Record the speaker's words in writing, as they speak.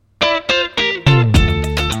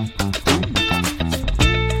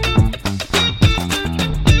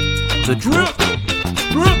the drip.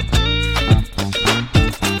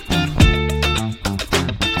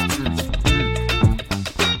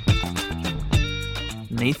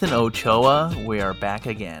 Nathan Ochoa, we are back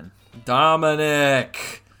again.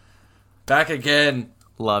 Dominic, back again.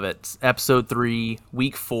 Love it. Episode 3,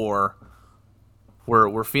 week 4.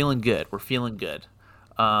 We're feeling good. We're feeling good.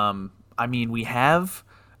 We have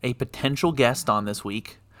a potential guest on this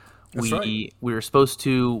week. That's right. We were supposed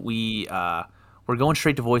to. We're going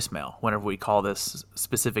straight to voicemail whenever we call this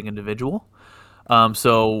specific individual.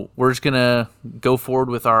 So we're just gonna go forward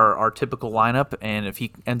with our typical lineup, and if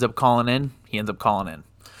he ends up calling in, he ends up calling in.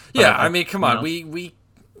 Yeah, come on. We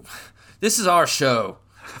this is our show.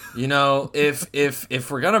 You know, if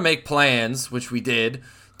we're gonna make plans, which we did,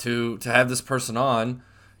 to have this person on,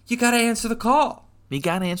 you gotta answer the call. You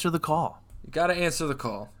gotta answer the call.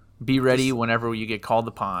 Be ready whenever you get called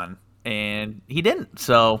upon, and he didn't.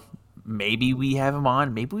 So maybe we have him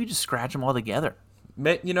on. Maybe we just scratch him all together.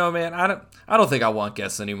 You know, man, I don't think I want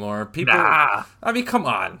guests anymore. People, nah. I mean, come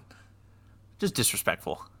on. Just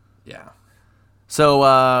disrespectful. Yeah.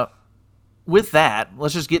 So with that,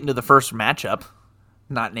 let's just get into the first matchup.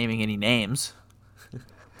 Not naming any names.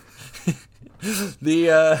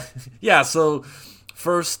 So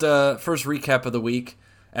first recap of the week.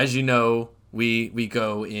 As you know, we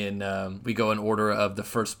go in order of the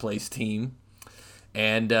first place team,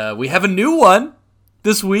 and we have a new one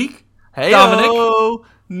this week. Hey, Dominic,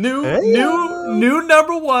 new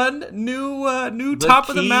number one, new top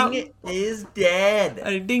of the mountain. The king is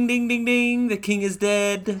dead. Ding ding ding ding. The king is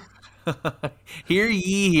dead. Hear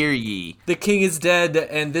ye, hear ye. The king is dead,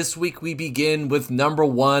 and this week we begin with number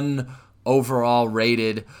 1 overall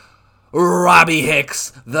rated Robbie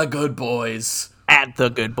Hicks, the Good Boys. At the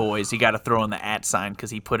Good Boys. You got to throw in the @ sign because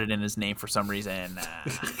he put it in his name for some reason.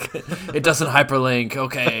 It doesn't hyperlink.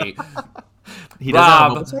 Okay. He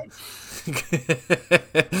doesn't have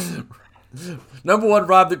a Number 1,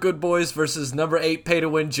 Rob the Good Boys versus number 8, Pay to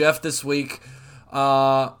Win Jeff this week.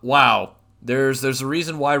 Wow. There's a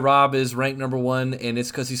reason why Rob is ranked number 1, and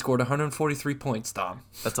it's because he scored 143 points, Dom.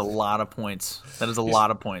 That's a lot of points. That is a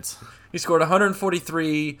lot of points. He scored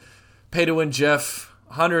 143. Pay to Win Jeff,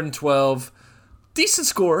 112. Decent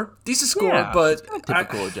score, yeah, but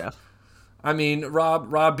typical of Jeff. I mean,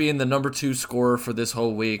 Rob being the number 2 scorer for this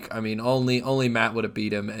whole week. I mean, only Matt would have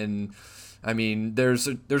beat him, and I mean, there's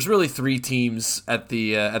really 3 teams at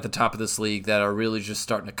the top of this league that are really just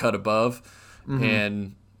starting to cut above,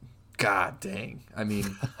 and God dang, I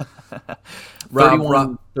mean,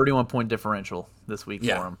 31 point differential this week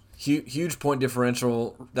for him. Huge point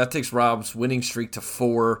differential. That takes Rob's winning streak to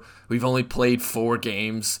 4. We've only played 4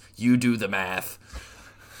 games. You do the math.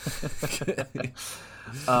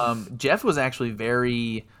 Jeff was actually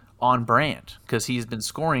very on brand because he's been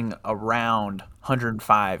scoring around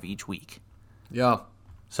 105 each week. Yeah.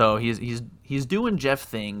 So he's doing Jeff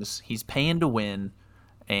things. He's paying to win,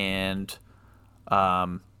 and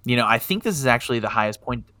I think this is actually the highest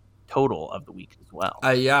point total of the week as well.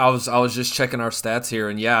 I was just checking our stats here,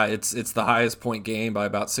 and it's the highest point game by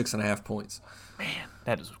about 6.5 points. Man,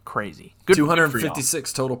 that is crazy. Good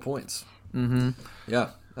 256 total points. Mm-hmm.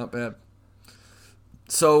 Yeah, not bad.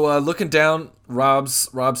 So looking down Rob's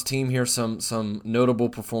team here, some notable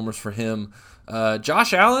performers for him.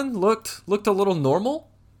 Josh Allen looked a little normal.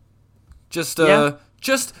 Just a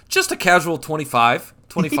casual 25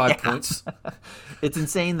 points. It's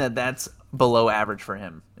insane that's below average for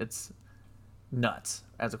him. It's nuts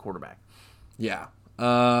as a quarterback. Yeah.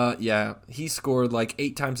 He scored like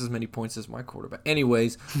 8 times as many points as my quarterback.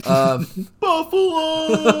 Anyways,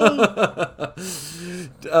 Buffalo.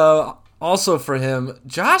 Also for him,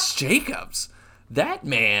 Josh Jacobs. That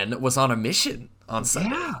man was on a mission on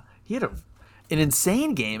Sunday. Yeah, he had an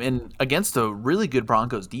insane game, and against a really good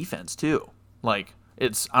Broncos defense too. Like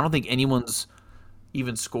I don't think anyone's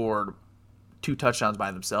even scored 2 touchdowns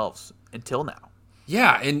by themselves until now.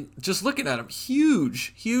 Yeah, and just looking at him,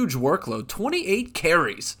 huge workload. 28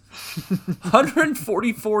 carries,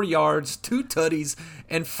 144 yards, 2 tutties,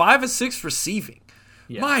 and 5 of 6 receiving.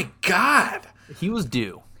 Yeah. My God. He was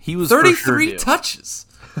due. He was 33 touches.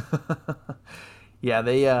 Yeah,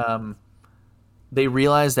 they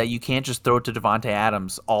realized that you can't just throw it to Devontae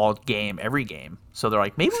Adams all game, every game. So they're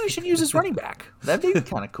like, maybe we should use this running back. That'd be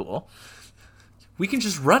kind of cool. We can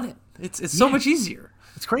just run it. It's so much easier.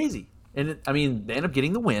 It's crazy. And they end up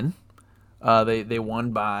getting the win. They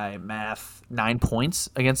won by math 9 points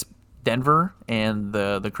against Denver and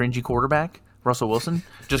the cringy quarterback, Russell Wilson.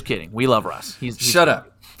 Just kidding. We love Russ. Shut up.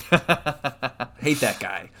 Hate that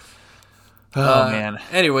guy. Oh, man.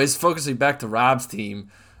 Anyways, focusing back to Rob's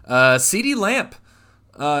team. CeeDee Lamb,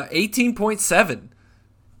 18.7.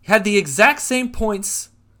 had the exact same points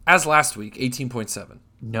as last week, 18.7.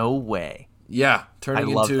 No way. Yeah, turning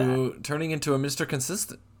I love into a Mr.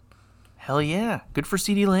 Consistent. Hell yeah. Good for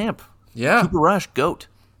CD Lamp. Yeah. Cooper Rush, GOAT.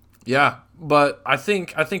 Yeah, but I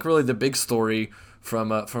think really the big story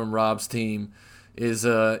from Rob's team is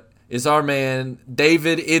our man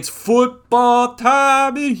David. It's football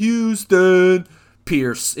time in Houston.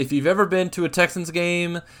 Pierce. If you've ever been to a Texans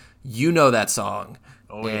game, you know that song.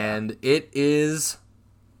 Oh, yeah. And it is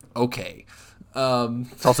okay.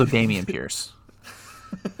 It's also Damian Pierce.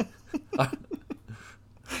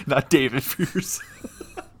 Not David Pierce.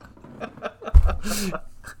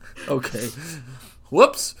 Okay.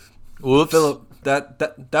 Whoops. Philip,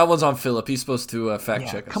 that one's on Philip. He's supposed to fact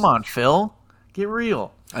check us. Come on, Phil. Get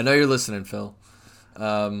real. I know you're listening, Phil.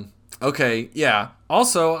 Okay, yeah.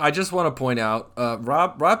 Also, I just want to point out,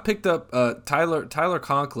 Rob picked up Tyler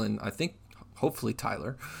Conklin. I think, hopefully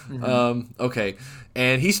Tyler. Mm-hmm. Okay,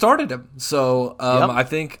 and he started him. So Yep. I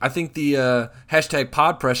think the hashtag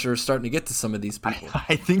pod pressure is starting to get to some of these people.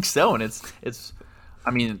 I think so, and it's. I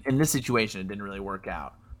mean, in this situation, it didn't really work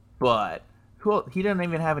out, but he didn't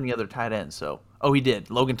even have any other tight ends. So, he did.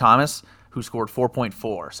 Logan Thomas, who scored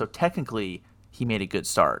 4.4. So technically, he made a good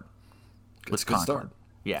start. Good start.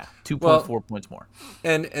 Yeah, 2.4 points more.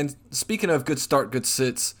 And speaking of good start, good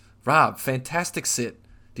sits, Rob, fantastic sit.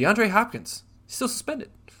 DeAndre Hopkins, still suspended.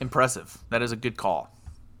 Impressive. That is a good call.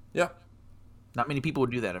 Yeah. Not many people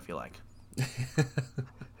would do that, I feel like.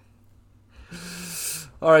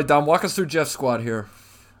 All right, Dom, walk us through Jeff's squad here.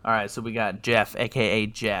 All right, so we got Jeff, a.k.a.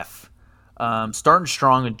 Jeff. Starting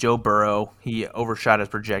strong with Joe Burrow. He overshot his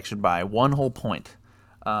projection by 1 whole point.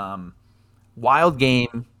 Wild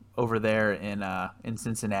game over there in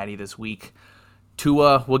Cincinnati this week.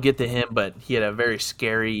 Tua, we'll get to him, but he had a very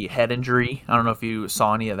scary head injury. I don't know if you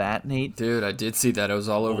saw any of that, Nate. Dude, I did see that. It was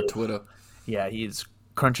all over Twitter. Yeah, he's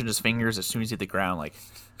crunching his fingers as soon as he hit the ground. Like,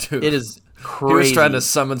 dude, it is crazy. He was trying to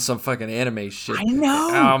summon some fucking anime shit. I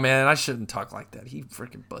know. Oh, man, I shouldn't talk like that. He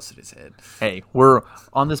freaking busted his head. Hey, we're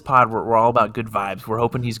on this pod. We're all about good vibes. We're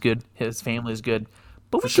hoping he's good. His family is good.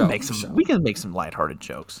 But we can make some lighthearted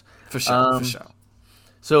jokes. For sure,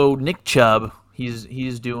 So Nick Chubb,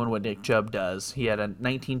 he's doing what Nick Chubb does. He had a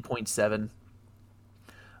 19.7,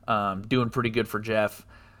 doing pretty good for Jeff.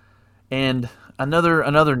 And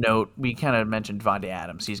another note, we kind of mentioned Vontae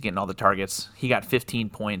Adams. He's getting all the targets. He got 15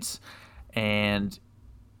 points, and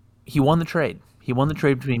he won the trade. He won the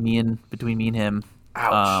trade between me and him.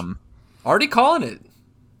 Ouch. Already calling it.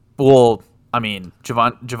 Well, I mean,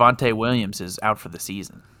 Javonte Williams is out for the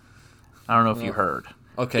season. I don't know if you heard.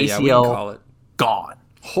 Okay, ACL, yeah, we can call it. Gone.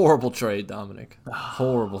 Horrible trade, Dominic.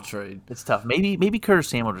 Horrible trade. It's tough. Maybe Curtis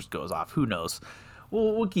Samuel just goes off. Who knows?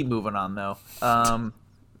 We'll keep moving on, though.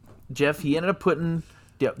 Jeff, he ended up putting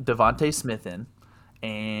Devontae Smith in,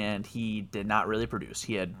 and he did not really produce.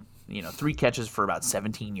 He had 3 catches for about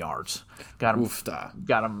 17 yards. Got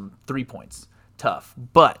him 3 points. Tough.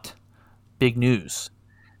 But big news.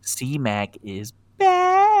 C-Mac is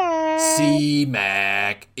back.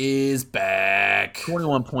 C-Mac is back.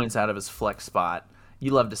 21 points out of his flex spot.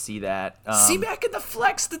 You love to see that. C-Mac in the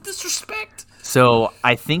flex, the disrespect. So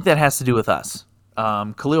I think that has to do with us.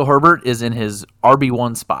 Khalil Herbert is in his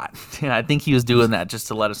RB1 spot. I think he was doing that just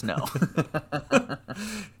to let us know.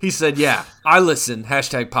 He said, yeah, I listen.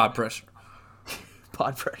 Hashtag pod pressure.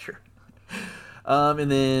 Pod pressure.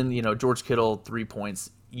 And then, George Kittle, 3 points.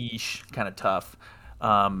 Eesh, kind of tough.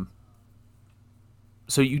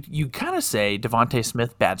 So you kind of say Devontae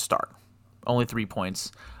Smith, bad start. Only 3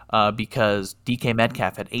 points because DK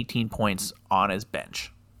Metcalf had 18 points on his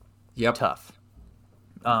bench. Yep. Tough.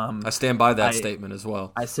 I stand by that statement as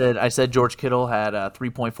well. I said George Kittle had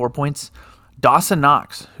 3.4 points. Dawson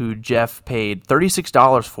Knox, who Jeff paid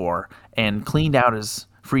 $36 for and cleaned out his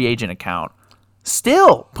free agent account,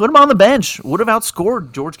 still put him on the bench. Would have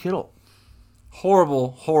outscored George Kittle.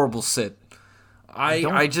 Horrible sit.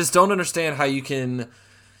 I just don't understand how you can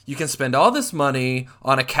spend all this money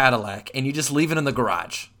on a Cadillac and you just leave it in the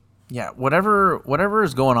garage. Yeah, whatever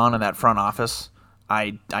is going on in that front office,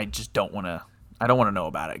 I just don't want to. I don't want to know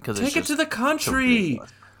about it because take it to the country. So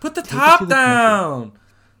put the top down.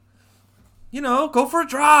 Go for a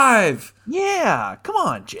drive. Yeah, come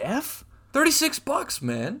on, Jeff. $36,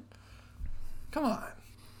 man. Come on.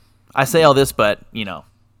 I say all this, but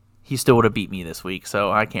he still would have beat me this week,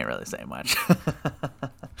 so I can't really say much.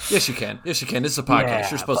 Yes, you can. This is a podcast. Yeah,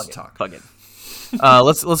 you're supposed to talk. Fuck it.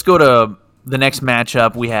 Let's go to the next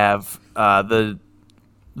matchup. We have the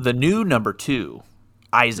new number 2,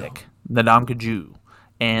 Isaac Nadam Kaju,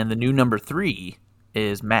 and the new number 3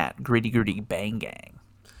 is Matt Gritty Bang Gang.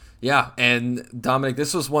 Yeah, and Dominic,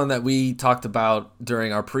 this was one that we talked about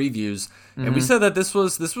during our previews, and we Mm-hmm. said that this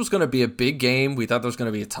was going to be a big game. We thought there was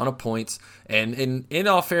going to be a ton of points, and in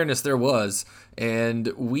all fairness, there was. And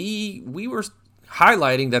we were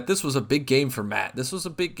highlighting that this was a big game for Matt. This was a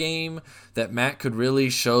big game that Matt could really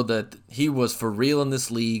show that he was for real in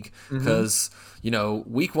this league Mm-hmm. because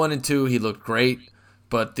week 1 and 2 he looked great.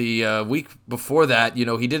 But the week before that,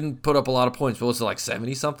 he didn't put up a lot of points. What was it, like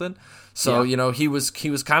 70 something? So, Yeah. he was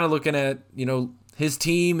kind of looking at, his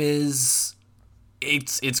team is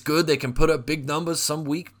it's good. They can put up big numbers some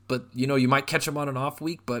week, but you might catch him on an off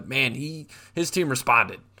week, but man, his team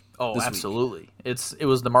responded Oh, this week. absolutely. It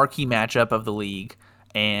was the marquee matchup of the league,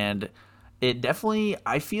 and it definitely,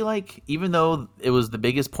 I feel like, even though it was the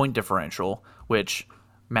biggest point differential, which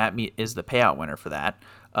is the payout winner for that,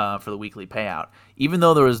 for the weekly payout. Even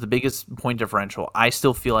though there was the biggest point differential, I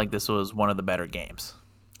still feel like this was one of the better games.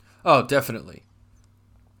 Oh, definitely.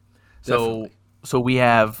 So Definitely. so we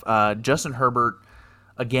have Justin Herbert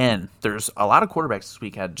again. There's a lot of quarterbacks this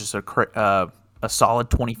week had just a solid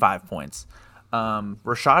 25 points.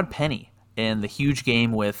 Rashad Penny in the huge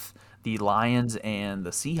game with the Lions and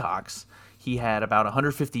the Seahawks, he had about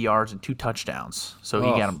 150 yards and 2 touchdowns. So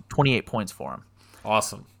he got Oh, him 28 points for him.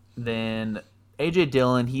 awesome. Then AJ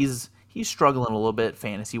Dillon, he's struggling a little bit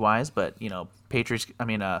fantasy wise, but Packers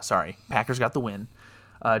got the win.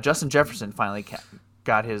 Justin Jefferson finally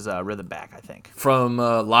got his rhythm back, I think. From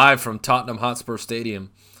live from Tottenham Hotspur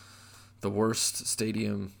Stadium, the worst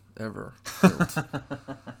stadium ever built.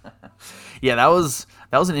 Yeah, that was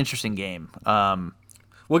an interesting game.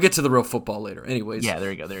 We'll get to the real football later. Anyways, Yeah,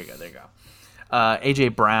 there you go.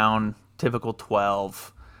 AJ Brown, typical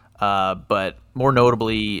 12, but more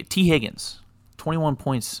notably T Higgins, 21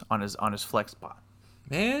 points on his flex spot.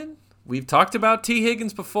 man, we've talked about T.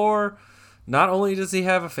 Higgins before. Not only does he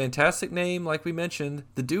have a fantastic name, like we mentioned,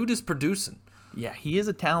 the dude is producing. Yeah, he is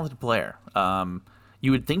a talented player.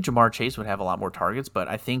 You would think Jamar Chase would have a lot more targets, but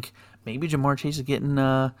I think maybe Jamar Chase is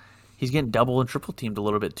getting double and triple teamed a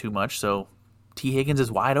little bit too much. So T Higgins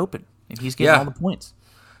is wide open, and he's getting all Yeah, the points.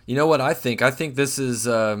 you know what I think? I think this is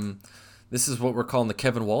what we're calling the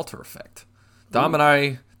Kevin Walter effect. Dom and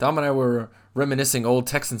I were reminiscing old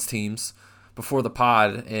Texans teams before the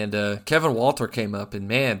pod, and Kevin Walter came up, and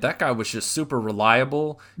man, that guy was just super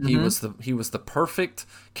reliable. He was the perfect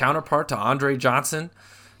counterpart to Andre Johnson,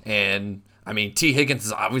 and I mean T. Higgins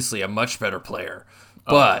is obviously a much better player,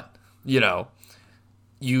 but you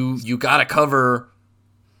got to cover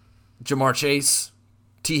Jamar Chase.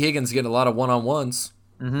 T. Higgins getting a lot of one-on-ones.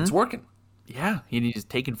 It's working. Yeah, he's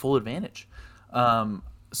taking full advantage.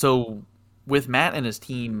 So with Matt and his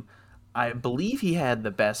team, I believe he had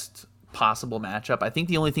the best possible matchup. I think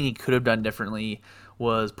the only thing he could have done differently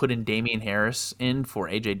was put in Damian Harris in for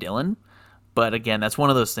AJ Dillon. But again, that's one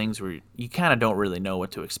of those things where you kind of don't really know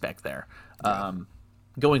what to expect there.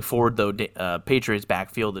 Going forward, though, Patriots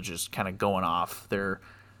backfield is just kind of going off. They're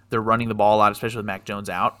running the ball a lot, especially with Mac Jones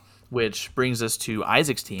out, which brings us to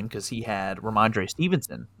Isaac's team because he had Ramondre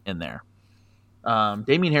Stevenson in there.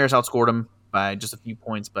 Damian Harris outscored him by just a few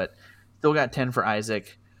points, but still got 10 for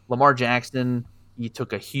Isaac. Lamar Jackson, he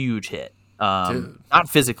took a huge hit. Dude. Not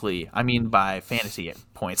physically, I mean by fantasy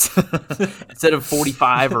points. Instead of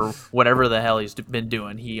 45 or whatever the hell he's been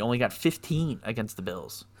doing, he only got 15 against the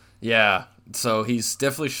Bills. Yeah, so he's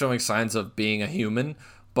definitely showing signs of being a human.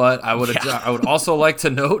 But I would Yeah. I would also like to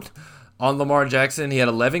note on Lamar Jackson, he had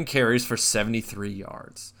 11 carries for 73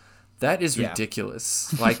 yards. That is Yeah.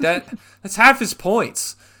 ridiculous. Like that's half his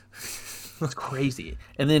points. It's crazy.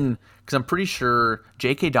 And then, because I'm pretty sure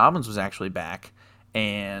J.K. Dobbins was actually back,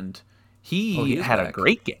 and he is had a back.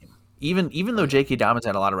 great game. Even though J.K. Dobbins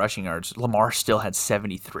had a lot of rushing yards, Lamar still had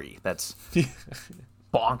 73. That's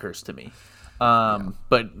bonkers to me.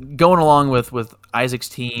 But going along with Isaac's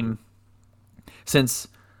team, since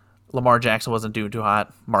Lamar Jackson wasn't doing too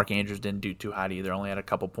hot, Mark Andrews didn't do too hot either, only had a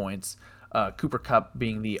couple points. Cooper Kupp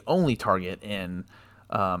being the only target in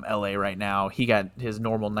LA right now, he got his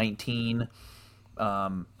normal 19,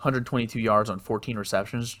 122 yards on 14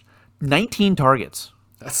 receptions, 19 targets.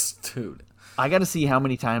 Dude. I got to see how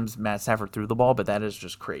many times Matt Stafford threw the ball, but that is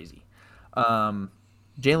just crazy.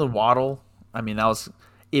 Jalen Waddle, I mean, that was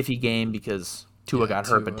iffy game because Tua got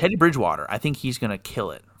hurt, but Tua. Teddy Bridgewater, I think he's going to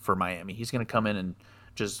kill it for Miami. He's going to come in and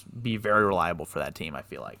just be very reliable for that team, I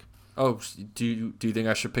feel like. Oh, do you think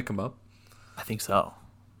I should pick him up? I think so.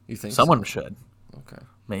 You think Someone should. Okay.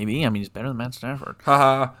 Maybe. I mean, he's better than Matt Stafford.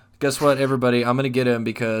 Haha. Guess what, everybody? I'm going to get him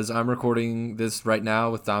because I'm recording this right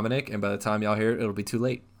now with Dominic, and by the time y'all hear it, it'll be too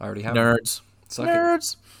late. I already have him. Nerds. Suck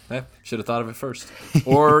Nerds. it. Should have thought of it first.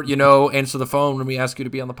 Or, answer the phone when we ask you to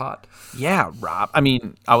be on the pod. Yeah, Rob. I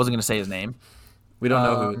mean, I wasn't going to say his name. We don't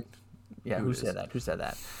know who. Yeah, who said that? Who said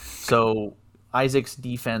that? So Isaac's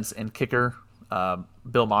defense and kicker,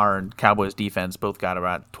 Bill Maher and Cowboys defense both got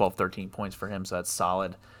about 12, 13 points for him, so that's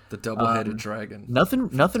solid. The double-headed dragon. Nothing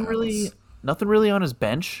really on his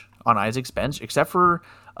bench, on Isaac's bench, except for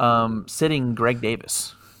sitting Greg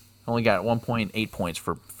Davis. Only got 1.8 points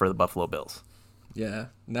for the Buffalo Bills. Yeah,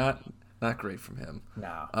 not great from him.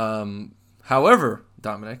 No. However,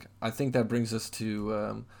 Dominic, I think that brings us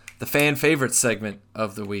to the fan favorite segment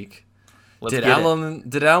of the week. Did Alan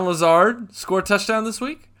Lazard score a touchdown this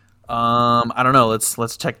week? I don't know.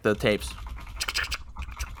 Let's check the tapes.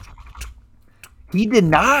 He did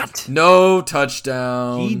not. No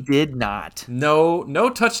touchdown. He did not. No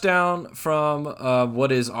touchdown from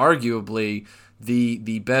what is arguably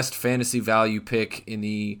the best fantasy value pick in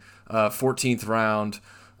the 14th round.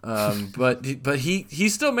 But he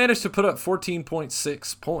still managed to put up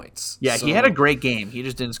 14.6 points. Yeah, so. He had a great game. He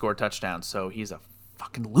just didn't score a touchdown, so he's a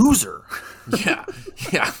fucking loser. Yeah.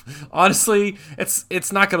 Honestly,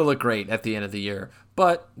 it's not going to look great at the end of the year.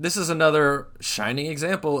 But this is another shining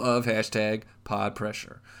example of #pod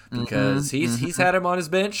pressure because he's had him on his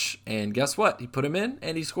bench, and guess what? He put him in,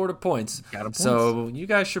 and he scored points. Got him points. So you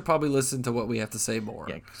guys should probably listen to what we have to say more.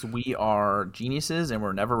 Yeah, because we are geniuses, and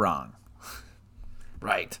we're never wrong.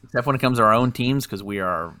 Right. Except when it comes to our own teams, because we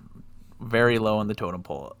are very low on the totem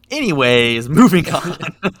pole. Anyways, moving on.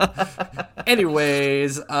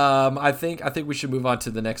 I think we should move on to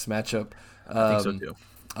the next matchup. I think so too.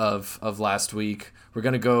 Of last week. We're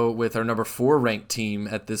going to go with our number 4 ranked team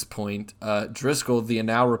at this point, Driscoll, the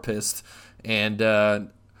Analrapist, and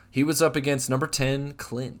he was up against number 10,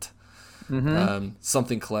 Clint.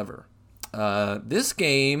 Something clever. This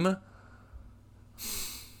game,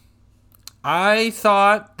 I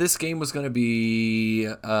thought this game was going to be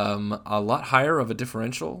a lot higher of a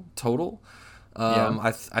differential total.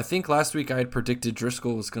 I think last week I had predicted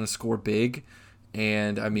Driscoll was going to score big,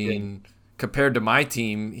 and I mean... Compared to my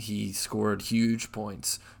team, he scored huge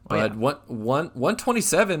points. But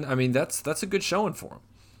 127, I mean, that's a good showing for him.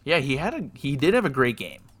 Yeah, he did have a great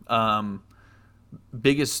game.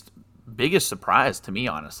 Biggest surprise to me,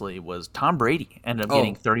 honestly, was Tom Brady ended up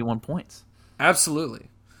getting 31 points. Absolutely.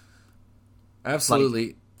 Like,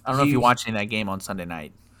 I don't know if you watched any of that game on Sunday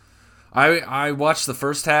night. I watched the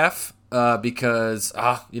first half because,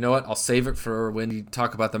 you know what? I'll save it for when you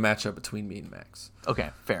talk about the matchup between me and Max. Okay,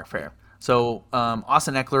 fair. So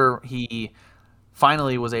Austin Eckler, he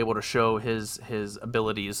finally was able to show his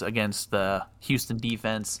abilities against the Houston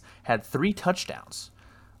defense. Had 3 touchdowns.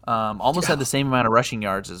 Almost had the same amount of rushing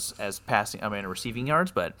yards as receiving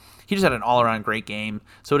yards, but he just had an all-around great game.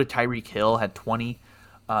 So did Tyreek Hill, had 20.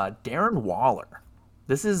 Darren Waller,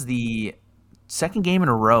 this is the second game in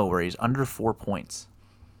a row where he's under 4 points.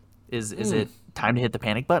 Is it time to hit the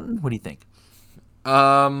panic button? What do you think?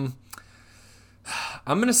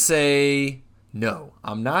 I'm gonna say no.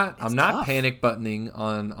 I'm not tough. panic buttoning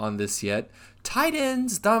on this yet. Tight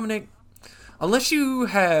ends, Dominic, unless you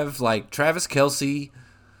have like Travis Kelce,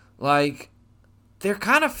 like they're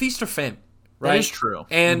kind of feast or famine, right? That is true.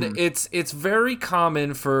 And it's very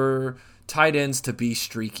common for tight ends to be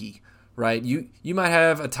streaky, right? You might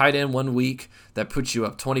have a tight end one week that puts you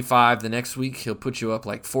up 25. The next week he'll put you up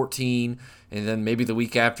like 14, and then maybe the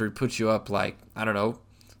week after he puts you up like, I don't know,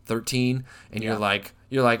 13, and you're like,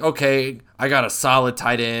 okay, I got a solid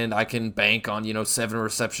tight end. I can bank on 7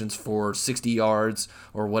 receptions for 60 yards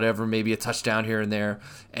or whatever, maybe a touchdown here and there.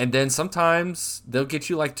 And then sometimes they'll get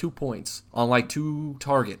you like 2 points on like 2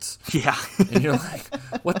 targets. Yeah, and you're like,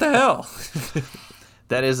 what the hell?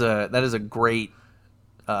 That is a great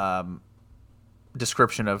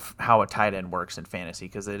description of how a tight end works in fantasy,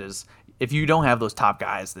 because it is, if you don't have those top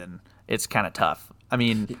guys, then it's kind of tough. I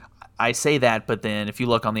mean, I say that, but then if you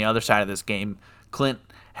look on the other side of this game, Clint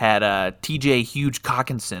had TJ Huge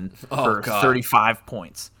Cockinson for 35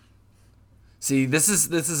 points. See, this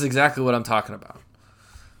is exactly what I'm talking about.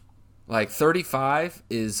 Like 35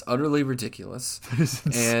 is utterly ridiculous.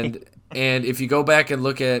 And if you go back and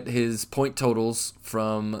look at his point totals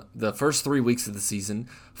from the first 3 weeks of the season,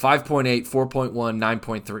 5.8, 4.1,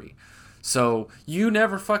 9.3. So you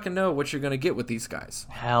never fucking know what you're going to get with these guys.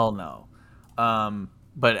 Hell no.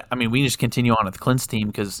 But, I mean, we can just continue on with Clint's team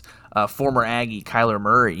because former Aggie Kyler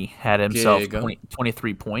Murray had himself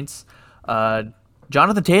 23 points.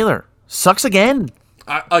 Jonathan Taylor sucks again.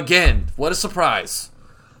 Again. What a surprise.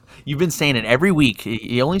 You've been saying it every week.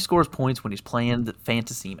 He only scores points when he's playing the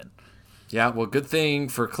Fantasyman. Yeah, well, good thing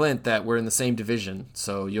for Clint that we're in the same division,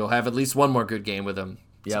 so you'll have at least one more good game with him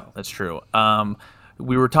Yep, So. that's true.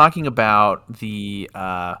 We were talking about the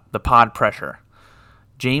pod pressure.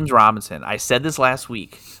 James Robinson. I said this last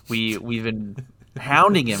week. We've been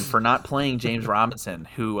hounding him for not playing James Robinson,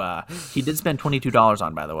 who he did spend $22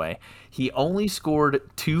 on, by the way. He only scored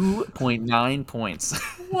 2.9 points.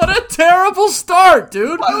 What a terrible start,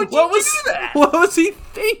 dude! Why would you do that? What was he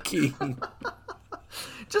thinking?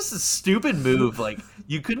 Just a stupid move. Like,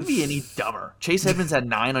 you couldn't be any dumber. Chase Edmonds had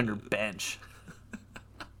 9 on your bench.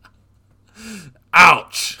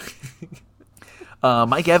 Ouch!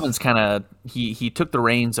 Mike Evans kind of he took the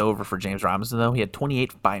reins over for James Robinson, though. He had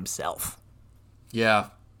 28 by himself. Yeah.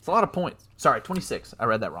 It's a lot of points. Sorry, 26. I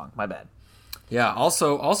read that wrong. My bad. Yeah,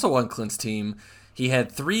 also on Clint's team, he had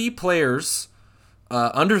 3 players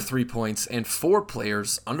under 3 points and 4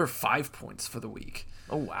 players under 5 points for the week.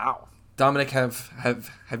 Oh, wow. Dominic, have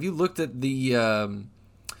you looked at the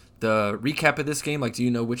recap of this game? Like, do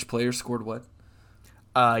you know which player scored what?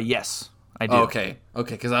 Yes, I do. Oh, okay,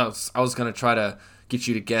 because I was gonna try to get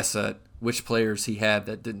you to guess at which players he had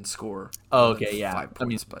that didn't score. Oh, okay, yeah. 5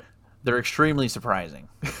 points, but they're extremely surprising.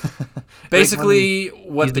 basically, he's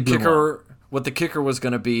the what the kicker was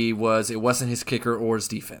going to be was it wasn't his kicker or his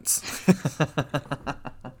defense.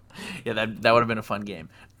 Yeah, that would have been a fun game.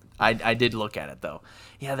 I did look at it though.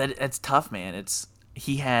 Yeah, that's tough, man.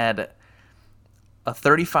 He had a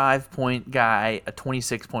 35-point guy, a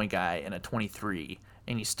 26-point guy, and a 23,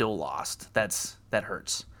 and he still lost. That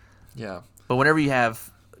hurts. Yeah. But whenever you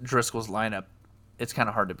have Driscoll's lineup, it's kind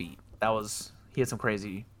of hard to beat. He had some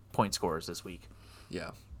crazy point scores this week.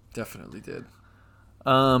 Yeah, definitely did.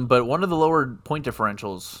 But one of the lower point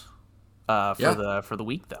differentials for the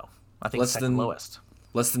week, though. I think second lowest.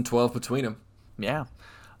 Less than 12 between them. Yeah.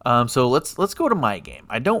 So let's go to my game.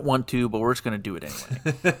 I don't want to, but we're just going to do it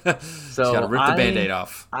anyway. So got to rip the Band-Aid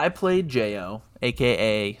off. I played Jo,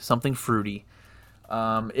 a.k.a. something fruity.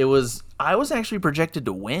 I was actually projected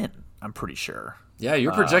to win, I'm pretty sure. Yeah,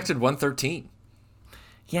 you're projected 113.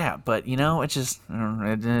 Yeah, but, it just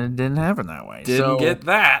it didn't happen that way. Didn't get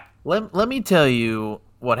that. Let me tell you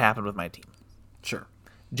what happened with my team. Sure.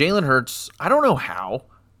 Jalen Hurts, I don't know how.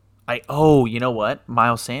 You know what?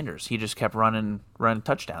 Miles Sanders. He just kept running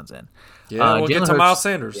touchdowns in. Yeah, we'll get to Miles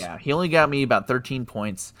Sanders. Yeah, he only got me about 13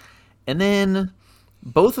 points. And then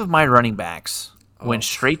both of my running backs went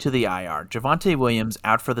straight to the IR. Javonte Williams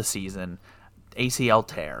out for the season, ACL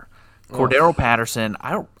tear. Cordero Patterson,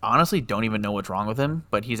 I honestly don't even know what's wrong with him,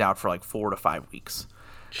 but he's out for like 4 to 5 weeks.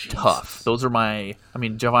 Jeez. Tough. Those are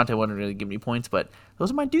Javonte wouldn't really give me points, but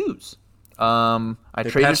those are my dudes. I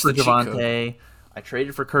traded for Javonte. I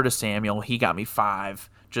traded for Curtis Samuel. He got me 5.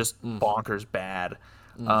 Just bonkers bad.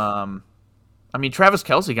 Travis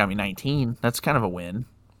Kelce got me 19. That's kind of a win.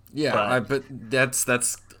 Yeah, but that's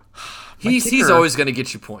he's always going to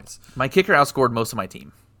get you points. My kicker outscored most of my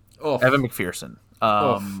team. Evan McPherson.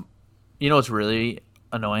 You know what's really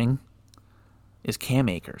annoying is Cam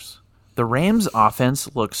Akers. The Rams'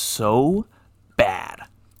 offense looks so bad.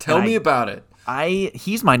 Tell me about it.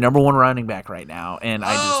 He's my number 1 running back right now, and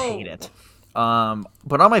I just hate it.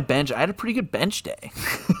 But on my bench, I had a pretty good bench day.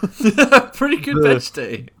 Bench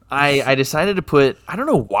day. I decided to put, I don't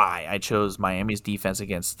know why I chose Miami's defense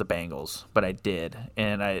against the Bengals, but I did.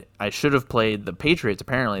 And I should have played the Patriots.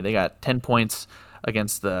 Apparently, they got 10 points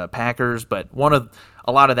against the Packers, but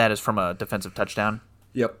a lot of that is from a defensive touchdown.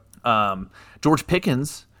 Yep. George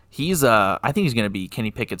Pickens, I think he's going to be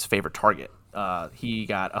Kenny Pickett's favorite target. He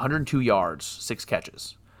got 102 yards, 6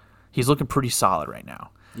 catches. He's looking pretty solid right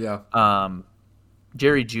now. Yeah.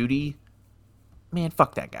 Jerry Jeudy, man,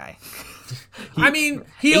 fuck that guy.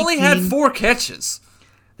 He only had 4 catches.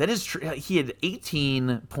 That is true. He had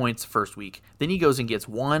 18 points first week. Then he goes and gets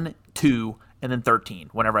 1, 2, and then 13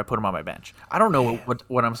 whenever I put him on my bench. I don't know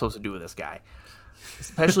what I'm supposed to do with this guy.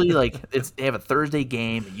 Especially they have a Thursday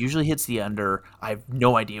game. It usually hits the under. I have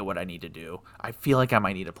no idea what I need to do. I feel like I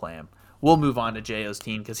might need to play him. We'll move on to Jo's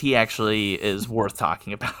team because he actually is worth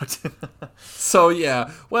talking about. So,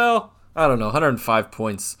 yeah. Well, I don't know. 105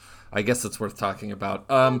 points. I guess it's worth talking about.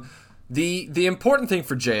 The important thing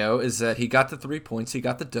for Jo is that he got the 3 points. He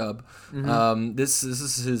got the dub. Mm-hmm. This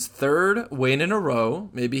is his 3rd win in a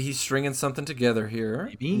row. Maybe he's stringing something together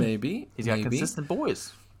here. Maybe. He's got consistent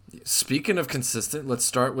boys. Speaking of consistent, let's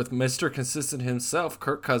start with Mr. Consistent himself,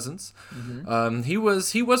 Kirk Cousins. Mm-hmm. He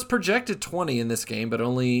was projected 20 in this game, but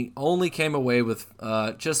only came away with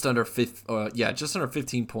just under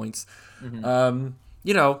 15 points. Mm-hmm.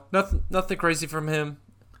 Nothing crazy from him.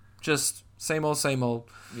 Just same old.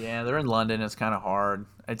 Yeah, they're in London. It's kind of hard.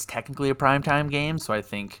 It's technically a primetime game, so I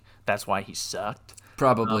think that's why he sucked.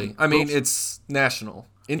 Probably. It's international.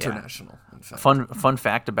 Yeah. In fact. Fun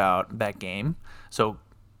fact about that game. So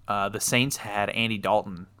the Saints had Andy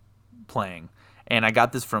Dalton playing, and I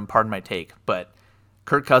got this from Pardon My Take, but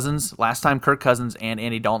last time Kirk Cousins and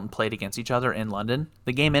Andy Dalton played against each other in London,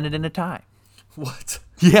 the game ended in a tie. What?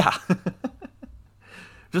 Yeah.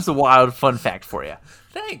 Just a wild fun fact for you.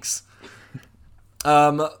 Thanks.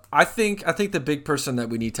 I think the big person that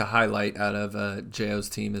we need to highlight out of JO's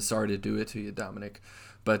team is, sorry to do it to you, Dominic,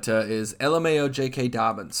 but is LMAO J.K.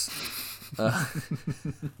 Dobbins.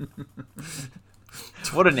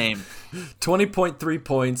 What a name. 20.3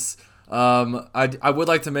 points. I would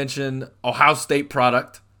like to mention Ohio State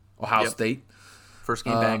product. Ohio State. First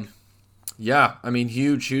game back. Yeah, I mean,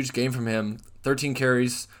 huge game from him. 13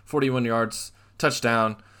 carries, 41 yards,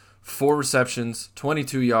 touchdown, 4 receptions,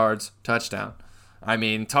 22 yards, touchdown. I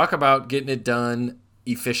mean, talk about getting it done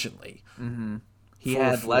efficiently. Mm-hmm. He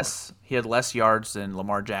had less yards than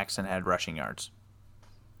Lamar Jackson had rushing yards.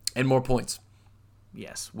 And more points.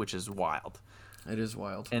 Yes, which is wild. It is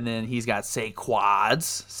wild. And then he's got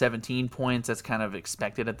quads, 17 points. That's kind of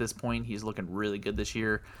expected at this point. He's looking really good this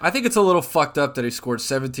year. I think it's a little fucked up that he scored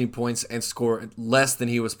 17 points and scored less than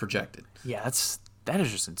he was projected. Yeah, that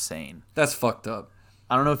is just insane. That's fucked up.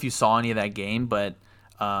 I don't know if you saw any of that game, but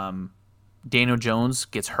Daniel Jones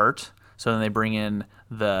gets hurt. So then they bring in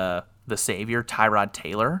the savior, Tyrod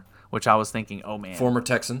Taylor, which I was thinking, oh man. Former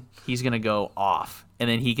Texan. He's going to go off. And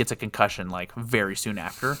then he gets a concussion like very soon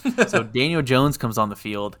after. So Daniel Jones comes on the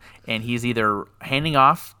field, and he's either handing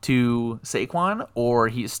off to Saquon or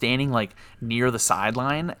he's standing like near the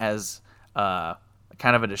sideline as kind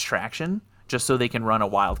of a distraction, just so they can run a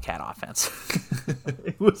wildcat offense.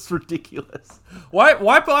 It was ridiculous. Why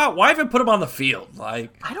even put him on the field?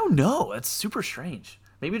 Like, I don't know. It's super strange.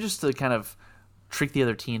 Maybe just to kind of trick the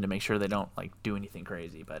other team to make sure they don't like do anything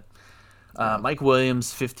crazy, but. Mike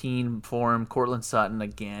Williams, 15 for him. Cortland Sutton,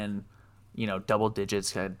 again, double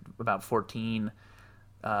digits, had about 14.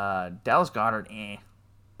 Dallas Goedert,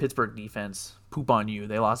 Pittsburgh defense, poop on you.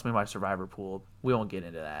 They lost me my survivor pool. We won't get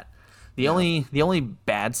into that. The only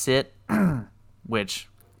bad sit, which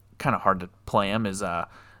kind of hard to play him, is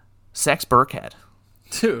Sex Burkhead.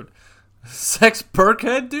 Dude. Sex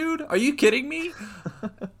Burkhead, dude? Are you kidding me?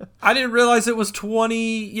 I didn't realize it was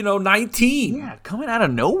 2019. Yeah, coming out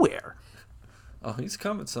of nowhere. Oh, he's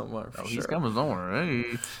coming somewhere. For He's sure. coming somewhere.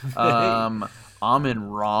 Hey. Amon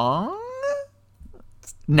Wrong?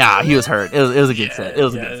 Nah, he was hurt. It was a good set. It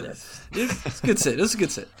was a good set. It's a good sit. It was a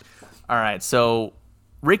good sit. All right, so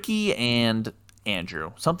Ricky and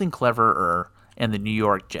Andrew, something cleverer, and the New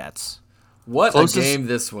York Jets. What a game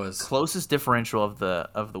this was. Closest differential of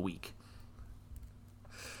the week.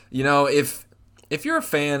 If you're a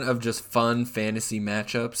fan of just fun fantasy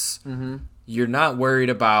matchups, you're not worried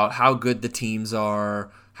about how good the teams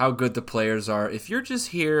are, how good the players are. If you're just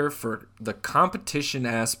here for the competition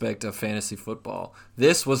aspect of fantasy football,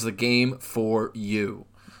 this was the game for you.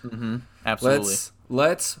 Mm-hmm. Absolutely.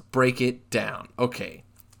 Let's break it down. Okay,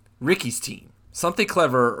 Ricky's team, something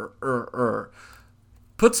clever,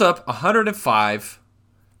 puts up 105.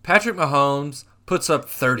 Patrick Mahomes puts up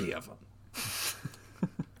 30 of them.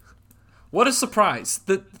 What a surprise!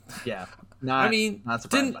 Not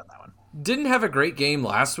surprised about that one. Didn't have a great game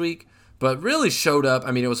last week, but really showed up.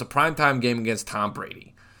 I mean, it was a primetime game against Tom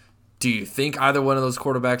Brady. Do you think either one of those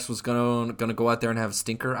quarterbacks was going to go out there and have a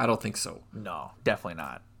stinker? I don't think so. No, definitely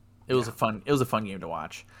not. It was a fun game to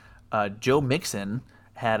watch. Joe Mixon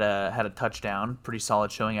had a touchdown, pretty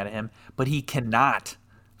solid showing out of him, but he cannot,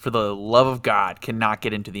 for the love of God, cannot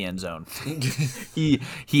get into the end zone.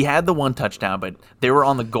 He had the one touchdown, but they were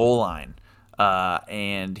on the goal line.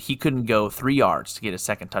 And he couldn't go 3 yards to get his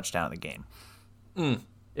second touchdown of the game.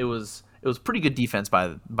 It was pretty good defense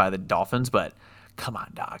by the Dolphins, but come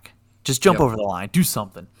on, Doc, just jump over the line, do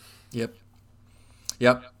something. Yep.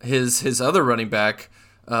 His other running back,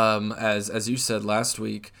 as you said last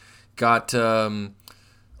week, got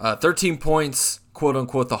 13 points, quote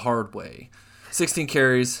unquote, the hard way. 16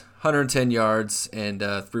 carries, 110 yards, and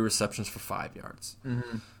 3 receptions for 5 yards.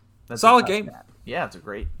 Mm-hmm. That's solid game. Stat. Yeah, it's a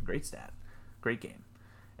great stat. Great game.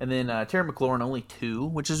 And then Terry McLaurin, only 2,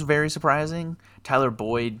 which is very surprising. Tyler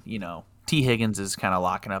Boyd, T. Higgins is kind of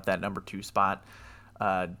locking up that number 2 spot.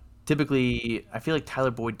 Typically, I feel like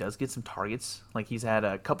Tyler Boyd does get some targets. Like, he's had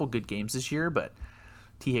a couple good games this year, but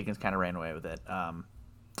T. Higgins kind of ran away with it.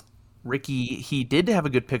 Ricky, he did have a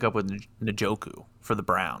good pickup with Njoku for the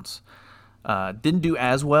Browns. Didn't do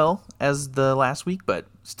as well as the last week, but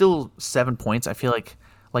still 7 points. I feel like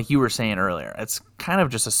you were saying earlier, it's kind of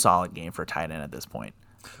just a solid game for a tight end at this point.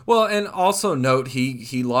 Well, and also note,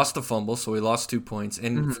 he lost the fumble, so he lost 2 points,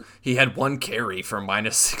 and he had 1 carry for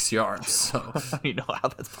 -6 yards. So I don't know how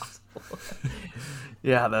that's possible.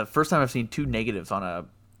 Yeah, the first time I've seen 2 negatives on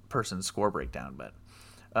person's score breakdown, but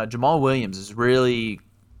Jamal Williams is really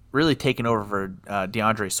taking over for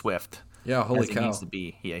DeAndre Swift. Yeah, holy as he cow. needs to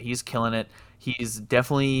be. Yeah, he's killing it. He's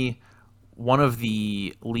definitely one of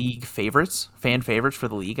the league favorites, fan favorites for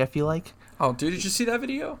the league, I feel like. Oh, dude, did you see that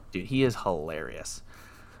video? Dude, he is hilarious.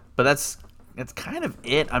 But that's kind of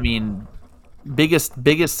it. I mean,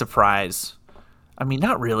 biggest surprise. I mean,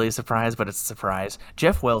 not really a surprise, but it's a surprise.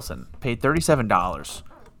 Jeff Wilson paid $37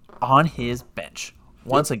 on his bench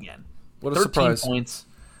once again. What a 13 surprise. points.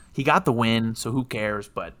 He got the win, so who cares?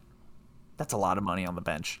 But that's a lot of money on the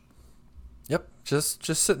bench. Yep, just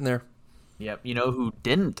sitting there. Yep. You know who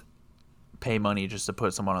didn't pay money just to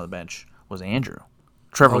put someone on the bench was Andrew.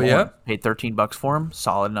 Trevor Lawrence yeah? paid $13 for him.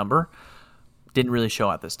 Solid number. Didn't really show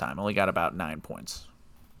out this time. Only got about 9 points.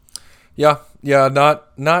 Yeah,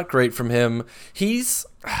 not great from him.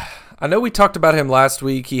 I know we talked about him last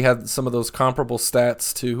week. He had some of those comparable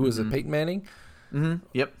stats to, who is it, Peyton Manning? Mm-hmm.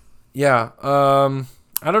 Yep. Yeah,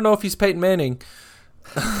 I don't know if he's Peyton Manning.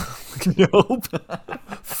 Nope.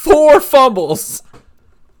 4 fumbles.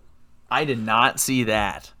 I did not see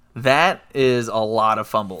that. That is a lot of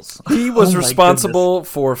fumbles. He was Oh my responsible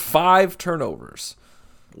for 5 turnovers.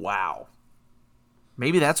 goodness. Wow.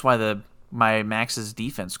 Maybe that's why my Max's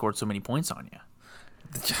defense scored so many points on you.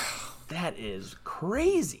 That is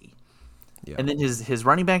crazy. Yeah. And then his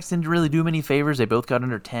running backs didn't really do him any favors. They both got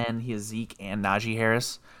under 10. He has Zeke and Najee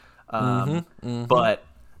Harris. But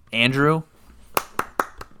Andrew,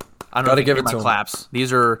 I don't know Gotta if you give hear it to my him. claps.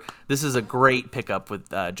 This is a great pickup with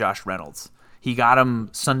Josh Reynolds. He got him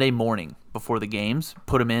Sunday morning before the games,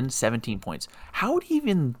 put him in 17 points. How would he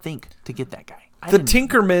even think to get that guy? The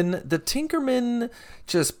Tinkerman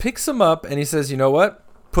just picks him up and he says, "You know what?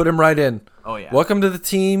 Put him right in. Oh, yeah. Welcome to the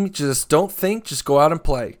team. Just don't think. Just go out and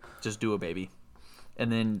play." Just do it, baby.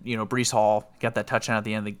 And then, Breece Hall got that touchdown at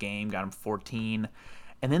the end of the game, got him 14.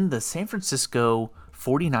 And then the San Francisco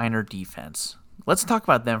 49er defense. Let's talk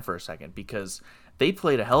about them for a second because they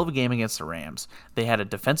played a hell of a game against the Rams. They had a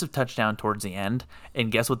defensive touchdown towards the end,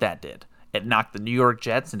 and guess what that did? It knocked the New York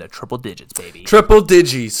Jets into triple digits, baby. Triple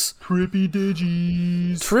digis. Trippy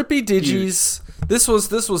digits. Trippy digis. This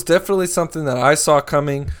was definitely something that I saw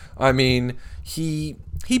coming. I mean, he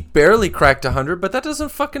barely cracked 100, but that doesn't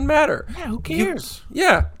fucking matter. Yeah, who cares?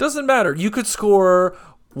 Doesn't matter. You could score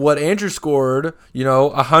what Andrew scored,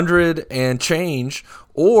 100 and change,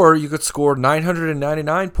 or you could score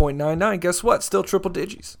 999.99. Guess what? Still triple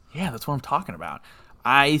digits. Yeah, that's what I'm talking about.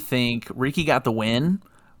 I think Ricky got the win,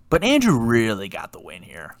 but Andrew really got the win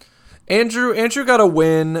here. Andrew got a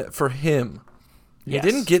win for him. Yes.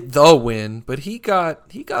 He didn't get the win, but he got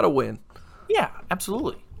a win. Yeah,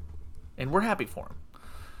 absolutely. And we're happy for him.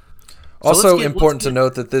 Also important to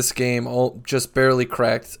note that this game just barely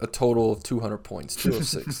cracked a total of 200 points,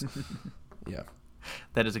 206. Yeah.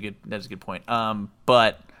 That is a good point.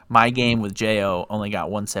 But my game with Jo only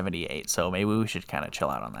got 178, so maybe we should kind of chill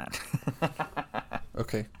out on that.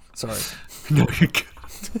 Okay. Sorry. No, you're good.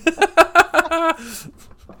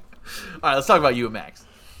 All right, let's talk about you and Max.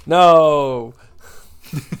 No.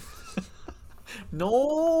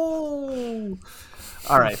 No.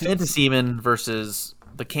 All right, Fantasyman versus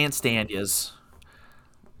the Can't Stand Yas.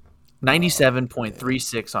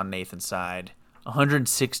 97.36 on Nathan's side.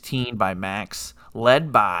 116 by Max.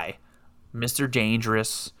 Led by Mr.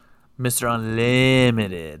 Dangerous, Mr.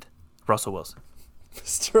 Unlimited, Russell Wilson.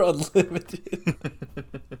 Mr. Unlimited.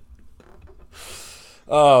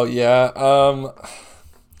 Oh, yeah.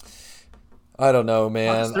 I don't know,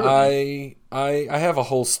 man. I have a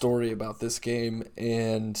whole story about this game,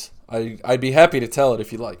 and I'd be happy to tell it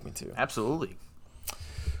if you'd like me to. Absolutely.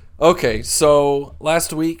 Okay, so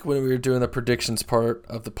last week when we were doing the predictions part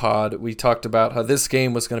of the pod, we talked about how this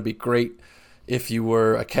game was going to be great if you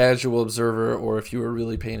were a casual observer or if you were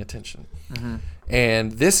really paying attention. Mm-hmm.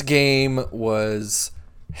 And this game was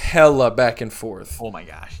hella back and forth. Oh my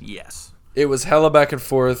gosh, yes. It was hella back and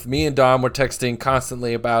forth. Me and Dom were texting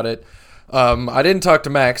constantly about it. I didn't talk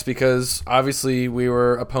to Max because obviously we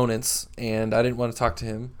were opponents and I didn't want to talk to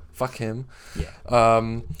him. Fuck him. Yeah.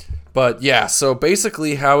 But yeah, so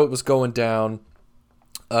basically how it was going down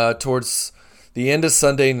towards the end of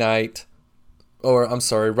Sunday night, or I'm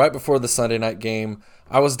sorry, right before the Sunday night game,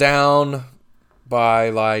 I was down by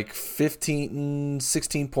like 16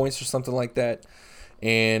 points or something like that.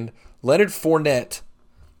 And Leonard Fournette,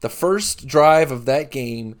 the first drive of that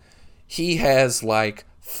game, he has like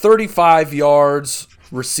 35 yards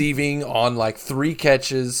receiving on like 3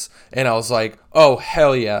 catches. And I was like, oh,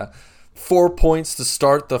 hell yeah. 4 points to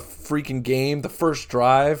start the freaking game, the first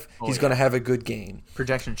drive. He's going to have a good game.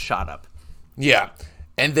 Projection shot up. Yeah.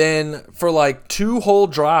 And then for like 2 whole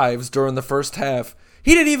drives during the first half,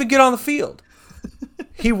 He didn't even get on the field.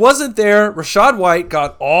 He wasn't there. Rachaad White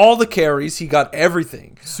got all the carries. He got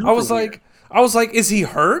everything. I was like, is he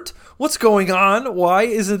hurt? What's going on? Why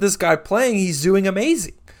isn't this guy playing? He's doing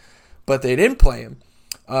amazing. But they didn't play him.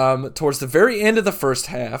 Towards the very end of the first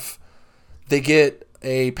half, they get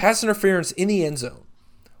a pass interference in the end zone.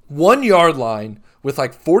 1 yard line with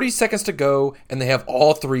like 40 seconds to go, and they have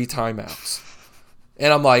all 3 timeouts.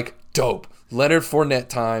 And I'm like, dope. Leonard Fournette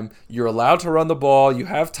time. You're allowed to run the ball. You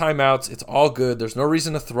have timeouts. It's all good. There's no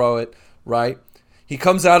reason to throw it, right? He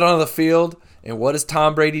comes out on the field, and what does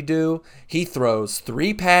Tom Brady do? He throws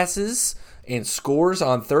 3 passes and scores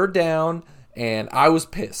on 3rd down, and I was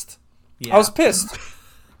pissed. Yeah. I was pissed.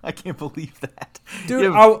 I can't believe that. Dude,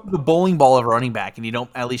 you have the bowling ball of running back, and you don't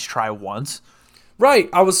at least try once. Right.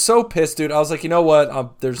 I was so pissed, dude. I was like, you know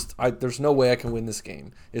what? There's no way I can win this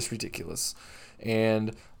game. It's ridiculous.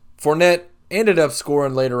 And Fournette ended up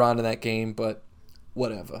scoring later on in that game, but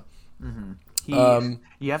whatever. Mm-hmm.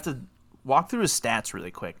 You have to walk through his stats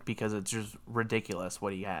really quick because it's just ridiculous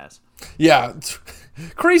what he has. Yeah.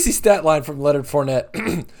 Crazy stat line from Leonard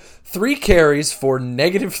Fournette. 3 carries for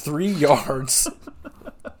 -3 yards.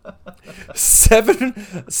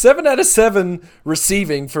 7 out of 7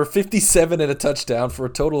 receiving for 57 and a touchdown for a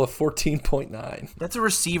total of 14.9. That's a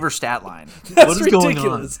receiver stat line. That's what is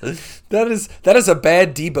ridiculous. Going on? That is a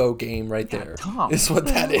bad Debo game right there. Tom, is what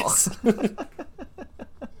that is.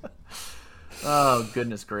 Oh,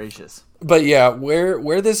 goodness gracious. But yeah,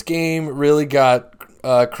 where this game really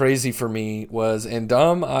got crazy for me was, and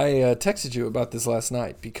Dom, I texted you about this last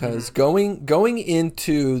night because going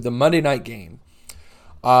into the Monday night game,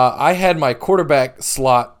 I had my quarterback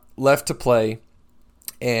slot left to play,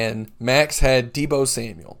 and Max had Deebo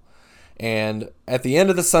Samuel. And at the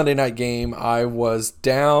end of the Sunday night game, I was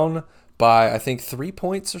down by, I think, 3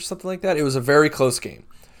 points or something like that. It was a very close game.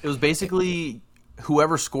 It was basically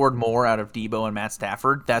whoever scored more out of Deebo and Matt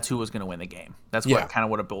Stafford, that's who was going to win the game. That's kind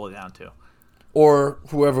of what it boiled down to. Or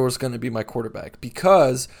whoever was going to be my quarterback.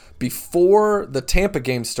 Because before the Tampa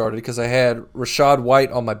game started, because I had Rachaad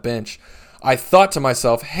White on my bench, I thought to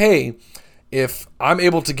myself, hey, if I'm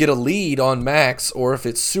able to get a lead on Max, or if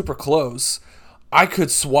it's super close, I could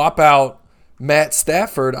swap out Matt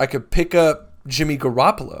Stafford. I could pick up Jimmy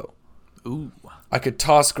Garoppolo. Ooh. I could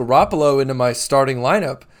toss Garoppolo into my starting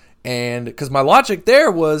lineup. And because my logic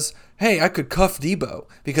there was, hey, I could cuff Deebo.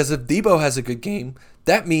 Because if Deebo has a good game,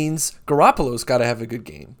 that means Garoppolo's got to have a good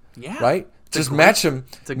game. Yeah. Right? Just match him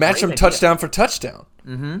touchdown for touchdown.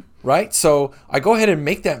 Mm-hmm. Right? So I go ahead and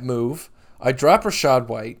make that move. I drop Rachaad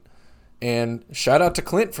White. And shout out to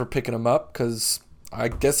Clint for picking him up because I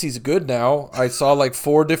guess he's good now. I saw like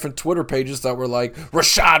 4 different Twitter pages that were like,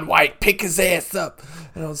 Rachaad White, pick his ass up.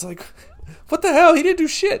 And I was like, what the hell? He didn't do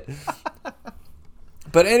shit.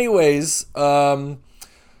 But anyways, I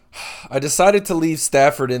decided to leave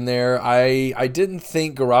Stafford in there. I didn't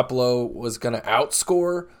think Garoppolo was going to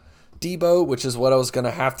outscore Deebo, which is what I was going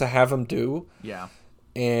to have him do. Yeah.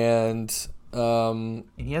 And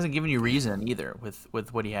he hasn't given you reason either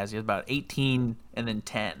with what he has. He has about 18 and then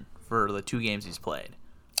 10 for the 2 games he's played.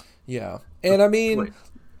 Yeah. And I mean,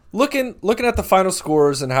 looking at the final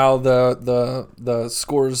scores and how the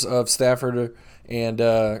scores of Stafford and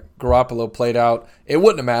Garoppolo played out, it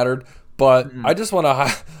wouldn't have mattered. But I just want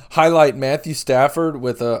to highlight Matthew Stafford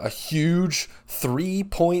with a huge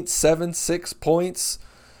 3.76 points.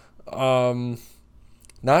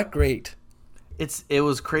 Not great. It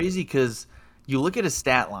was crazy because you look at his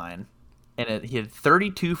stat line, and he had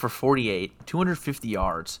 32 for 48, 250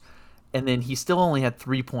 yards, and then he still only had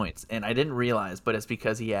 3 points. And I didn't realize, but it's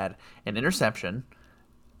because he had an interception,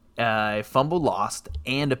 a fumble lost,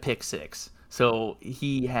 and a pick six. So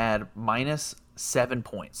he had -7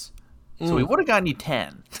 points. So he would have gotten you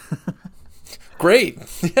 10. Great.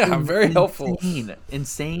 Yeah, very helpful.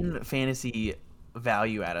 Insane fantasy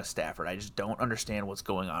value out of Stafford. I just don't understand what's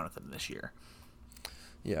going on with him this year.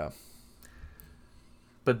 Yeah.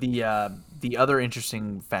 But the other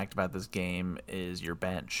interesting fact about this game is your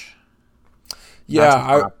bench. Yeah,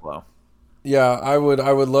 I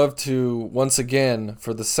would love to once again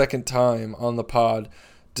for the second time on the pod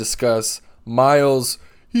discuss Miles.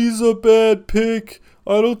 He's a bad pick.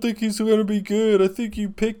 I don't think he's going to be good. I think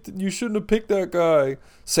you shouldn't have picked that guy.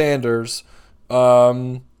 Sanders,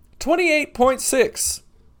 28.6.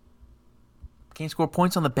 Can't score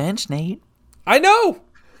points on the bench, Nate. I know.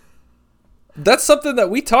 That's something that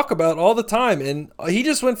we talk about all the time, and he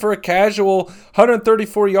just went for a casual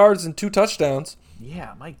 134 yards and 2 touchdowns.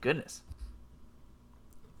 Yeah, my goodness.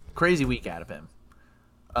 Crazy week out of him.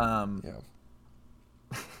 Yeah.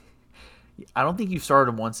 I don't think you've started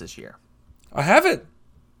him once this year. I haven't.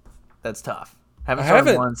 That's tough. Haven't I started him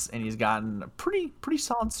haven't. once, and he's gotten a pretty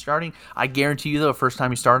solid starting. I guarantee you, though, the first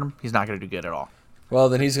time you start him, he's not going to do good at all. Well,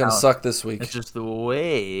 then he's going to Now, suck this it's week. just the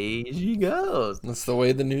way she goes. That's the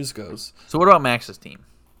way the news goes. So what about Max's team?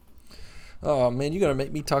 Oh, man, you're going to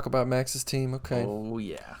make me talk about Max's team? Okay. Oh,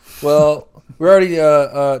 yeah. Well, we already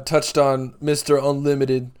touched on Mr.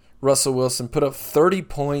 Unlimited Russell Wilson. Put up 30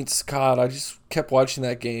 points. God, I just kept watching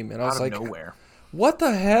that game, and I was Out of like, nowhere. what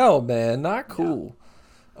the hell, man? Not cool.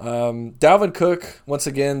 Dalvin Cook, once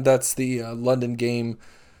again, that's the London game,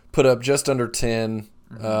 put up just under 10.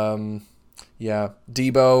 Debo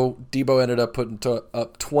ended up putting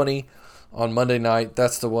up 20 on Monday night.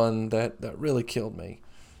 That's the one that really killed me.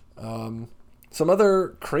 Some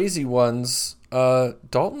other crazy ones.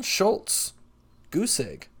 Dalton Schultz, goose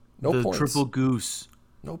egg, no the points. Triple goose.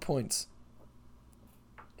 No points.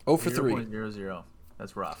 0 for 3. 0.00.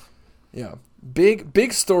 That's rough. Yeah.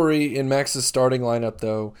 Big story in Max's starting lineup,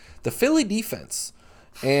 though. The Philly defense.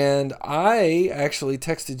 And I actually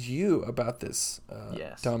texted you about this,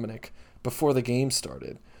 Yes. Dominic, before the game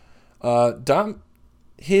started.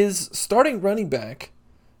 His starting running back,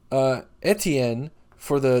 Etienne,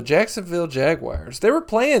 for the Jacksonville Jaguars, they were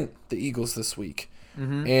playing the Eagles this week.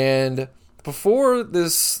 Mm-hmm. And before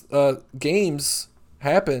this games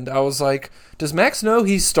happened, I was like, does Max know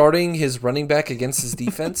he's starting his running back against his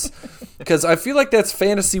defense? Because I feel like that's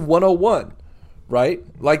fantasy 101, right?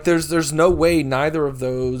 Like there's no way neither of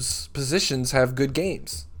those positions have good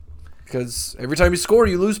games. Because every time you score,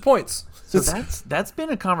 you lose points. So that's been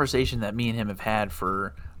a conversation that me and him have had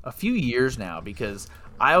for a few years now, because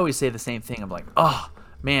I always say the same thing. I'm like, oh,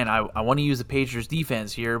 man, I want to use the Patriots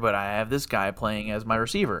defense here, but I have this guy playing as my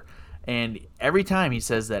receiver. And every time he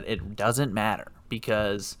says that it doesn't matter,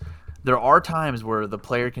 because there are times where the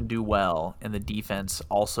player can do well and the defense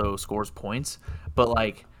also scores points, but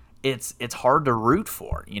like it's hard to root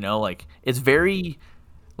for, like it's very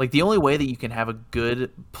like the only way that you can have a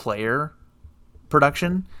good player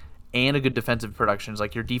production and a good defensive production is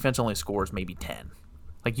like your defense only scores maybe 10.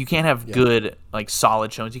 Like you can't have good, like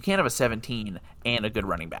solid showings. You can't have a 17 and a good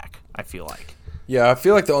running back, I feel like. Yeah, I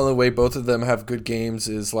feel like the only way both of them have good games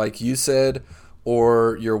is like you said,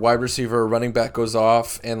 or your wide receiver or running back goes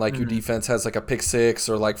off and like your defense has like a pick six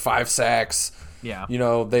or like 5 sacks. Yeah.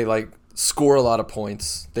 They like score a lot of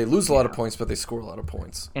points. They lose a lot of points, but they score a lot of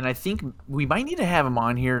points. And I think we might need to have him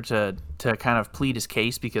on here to kind of plead his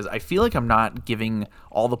case, because I feel like I'm not giving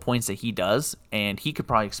all the points that he does, and he could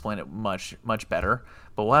probably explain it much, much better.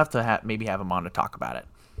 But we'll have to maybe have him on to talk about it.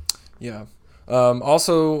 Yeah.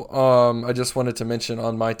 Also, I just wanted to mention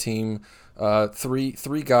on my team,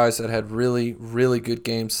 three guys that had really, really good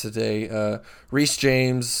games today. Reece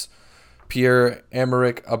James,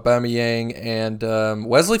 Pierre-Emerick Aubameyang, and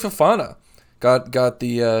Wesley Fofana got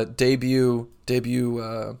the debut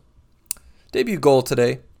goal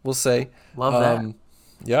today, we'll say. Love that.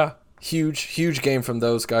 Yeah, huge game from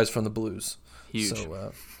those guys from the Blues. Huge.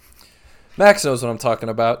 So, Max knows what I'm talking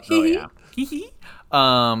about. Oh, yeah.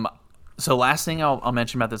 So last thing I'll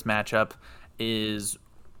mention about this matchup is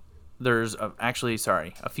there's a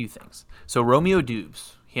few things. So Romeo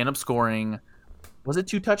Dubes, he ended up scoring, was it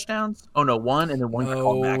 2 touchdowns? Oh, no, 1, and then 1 got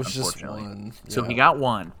called back, it's just unfortunately. one. So Yeah. he got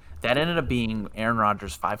 1. That ended up being Aaron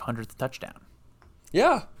Rodgers' 500th touchdown.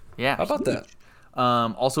 Yeah. Yeah. How about that?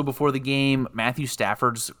 Also, before the game, Matthew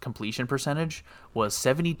Stafford's completion percentage was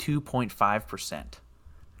 72.5%.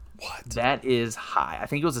 What? That is high. I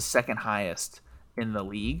think it was the second highest in the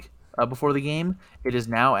league before the game. It is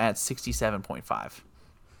now at 67.5.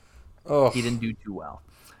 Oh. He didn't do too well.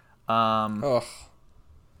 Oh.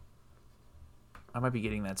 I might be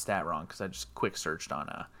getting that stat wrong because I just quick searched on.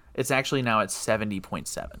 It's actually now at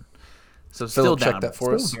 70.7. So still down. Check that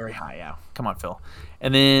for still us. Very high, yeah. Come on, Phil.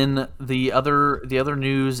 And then the other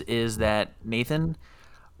news is that Nathan,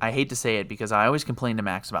 I hate to say it because I always complain to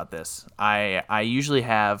Max about this. I usually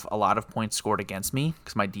have a lot of points scored against me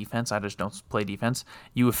because my defense, I just don't play defense.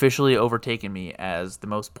 You officially overtaken me as the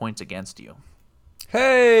most points against you.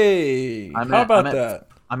 Hey, how about that?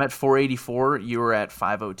 I'm at 484. You were at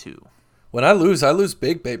 502. When I lose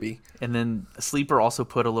big, baby. And then Sleeper also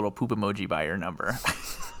put a little poop emoji by your number.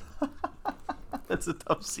 That's a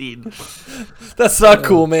tough scene. That's not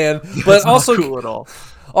cool, man. But That's also not cool at all.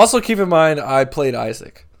 Also keep in mind I played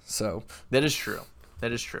Isaac. So that is true.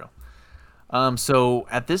 So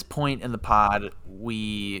at this point in the pod,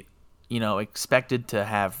 we, expected to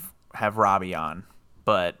have Robbie on,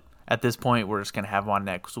 but at this point we're just gonna have him on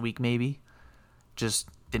next week maybe. Just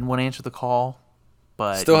didn't want to answer the call,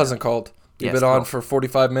 but still hasn't called. We've been still on for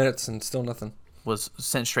 45 minutes and still nothing. Was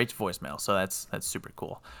sent straight to voicemail, so that's super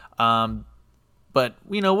cool. But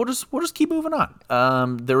we'll just keep moving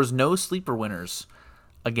on. There was no sleeper winners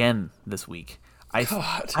again this week.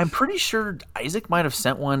 I'm pretty sure Isaac might have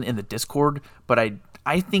sent one in the Discord, but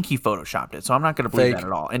I think he photoshopped it, so I'm not going to believe that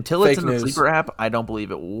at all. Until it's in the sleeper app, I don't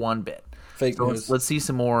believe it one bit. Fake news. Let's see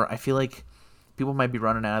some more. I feel like people might be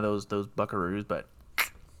running out of those buckaroos, but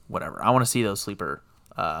whatever. I want to see those sleeper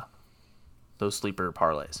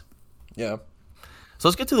parlays. Yeah. So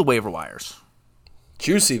let's get to the waiver wires.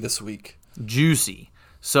 Juicy this week. Juicy.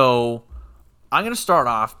 So I'm going to start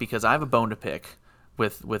off because I have a bone to pick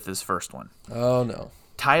with this first one. Oh, no.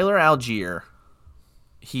 Tyler Algier,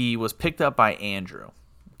 he was picked up by Andrew,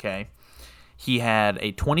 okay? He had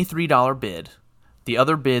a $23 bid. The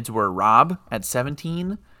other bids were Rob at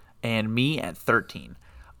 17 and me at 13.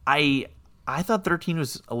 I thought 13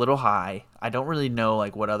 was a little high. I don't really know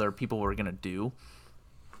what other people were going to do.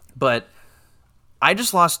 But I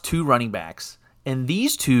just lost 2 running backs, and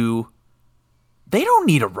these 2, they don't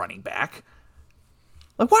need a running back.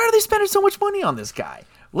 Why are they spending so much money on this guy?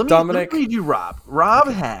 Let me read you Rob. Rob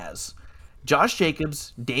has Josh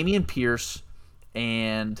Jacobs, Damian Pierce,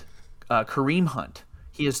 and Kareem Hunt.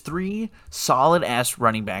 He has 3 solid-ass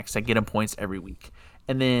running backs that get him points every week.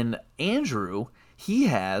 And then Andrew, he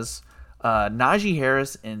has Najee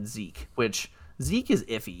Harris and Zeke, which Zeke is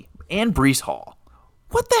iffy, and Breece Hall.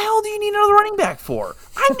 What the hell do you need another running back for?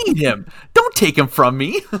 I need him. Don't take him from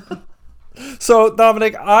me. So,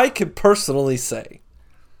 Dominic, I can personally say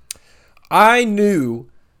I knew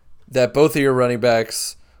that both of your running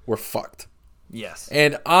backs were fucked. Yes.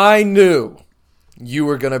 And I knew you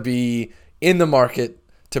were going to be in the market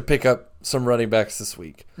to pick up some running backs this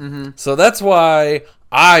week. Mm-hmm. So that's why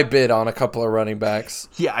I bid on a couple of running backs.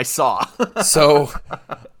 Yeah, I saw. So,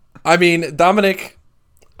 I mean, Dominic,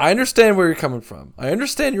 I understand where you're coming from. I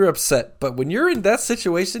understand you're upset, but when you're in that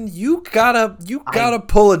situation, you gotta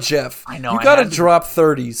pull a Jeff. I know. You gotta drop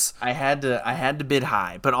 30s. I had to bid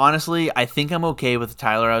high, but honestly, I think I'm okay with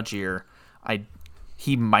Tyler Algier.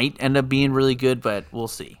 He might end up being really good, but we'll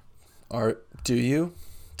see. Do you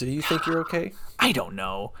think you're okay? I don't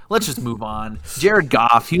know. Let's just move on. Jared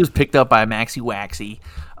Goff, he was picked up by Maxi Waxy.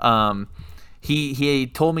 He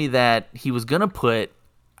told me that he was gonna put.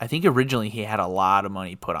 I think originally he had a lot of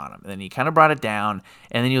money put on him. And then he kind of brought it down.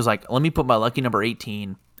 And then he was like, let me put my lucky number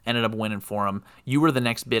 18. Ended up winning for him. You were the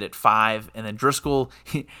next bid at 5. And then Driscoll,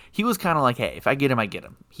 he was kind of like, hey, if I get him, I get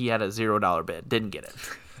him. He had a $0 bid. Didn't get it.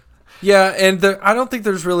 Yeah, and I don't think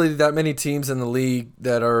there's really that many teams in the league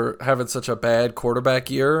that are having such a bad quarterback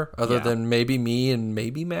year other than maybe me and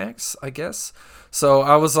maybe Max, I guess. So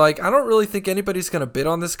I was like, I don't really think anybody's going to bid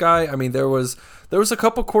on this guy. I mean, there was a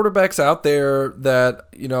couple quarterbacks out there that,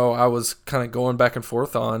 I was kind of going back and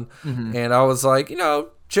forth on. Mm-hmm. And I was like,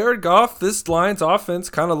 Jared Goff, this Lions offense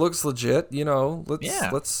kind of looks legit.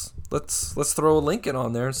 Let's throw a Lincoln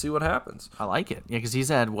on there and see what happens. I like it. Yeah, because he's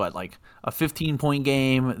had, a 15-point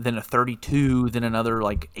game, then a 32, then another,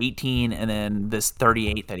 18, and then this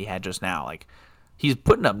 38 that he had just now. He's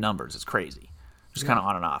putting up numbers. It's crazy. Just kind of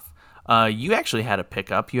on and off. You actually had a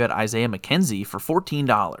pickup. You had Isaiah McKenzie for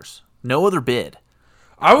 $14. No other bid.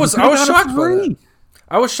 I was shocked by that.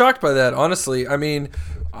 I was shocked by that, honestly. I mean,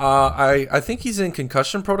 I think he's in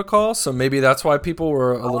concussion protocol, so maybe that's why people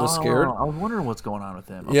were a little scared. I was wondering what's going on with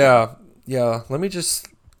him. Okay. Yeah. Let me just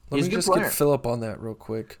get Philip on that real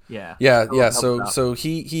quick. Yeah. So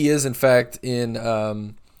he is in fact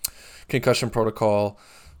in concussion protocol,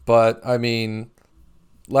 but I mean,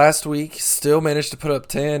 last week still managed to put up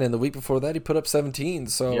 10, and the week before that he put up 17.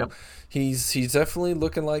 So he's definitely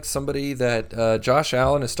looking like somebody that Josh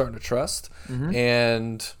Allen is starting to trust,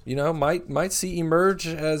 and might see emerge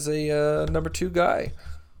as a number 2 guy.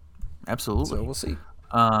 Absolutely. So we'll see.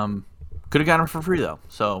 Could have got him for free though,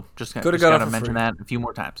 so just got to mention that a few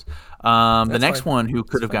more times. The next one who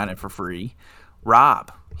could have gotten it for free,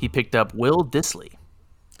 Rob. He picked up Will Dissly.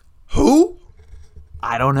 Who?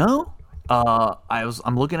 I don't know.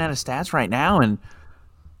 I'm looking at his stats right now, and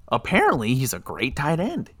apparently he's a great tight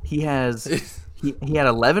end. He has he had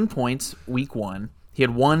 11 points week 1. He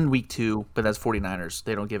had 1 week 2, but that's 49ers.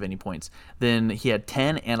 They don't give any points. Then he had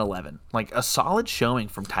 10 and 11. A solid showing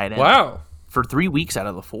from tight end. Wow. For 3 weeks out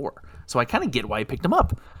of the 4. So I kind of get why he picked him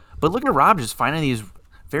up. But look at Rob just finding these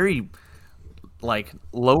very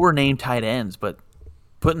lower name tight ends, but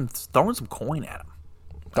throwing some coin at him.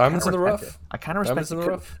 Diamonds in the rough. I kind of respect it.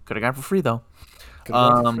 Could have got it for free though.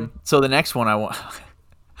 So the next one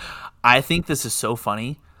I think this is so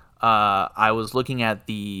funny. I was looking at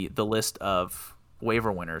the list of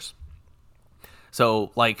waiver winners.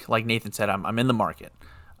 So like Nathan said, I'm in the market.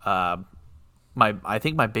 I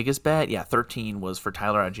think my biggest bet, 13 was for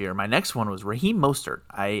Tyler Algier. My next one was Raheem Mostert.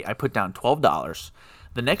 I put down $12.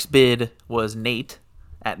 The next bid was Nate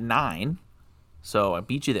at 9. So I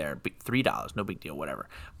beat you there, $3, no big deal, whatever.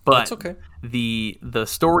 But That's okay. The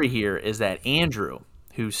story here is that Andrew,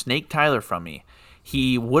 who snaked Tyler from me,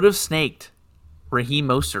 he would have snaked Raheem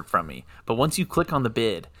Mostert from me. But once you click on the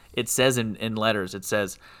bid, it says in letters, it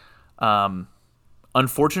says,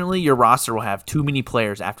 unfortunately, your roster will have too many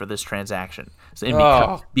players after this transaction.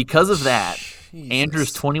 So because of that, Jesus.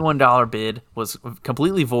 Andrew's $21 bid was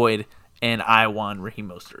completely void, and I won Raheem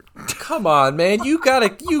Mostert. Come on, man. You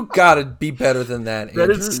gotta be better than that, Andrew.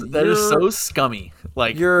 That is so scummy.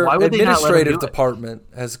 Like, your why would administrative department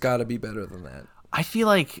has got to be better than that. I feel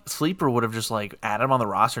like Sleeper would have just like added him on the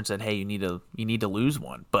roster and said, "Hey, you need to lose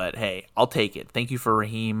one." But hey, I'll take it. Thank you for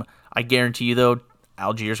Raheem. I guarantee you though,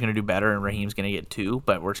 Algier's going to do better and Raheem's going to get 2.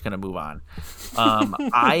 But we're just going to move on.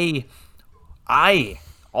 I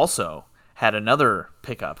also had another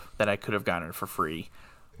pickup that I could have gotten for free,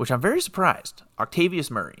 which I'm very surprised.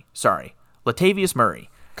 Latavius Murray.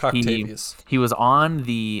 Coctavius. He was on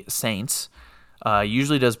the Saints.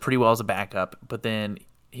 Usually does pretty well as a backup, but then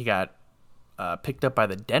he got picked up by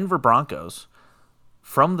the Denver Broncos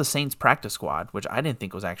from the Saints practice squad, which I didn't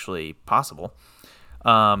think was actually possible.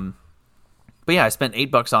 But yeah, I spent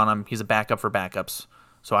 $8 on him. He's a backup for backups,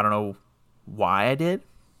 so I don't know why I did,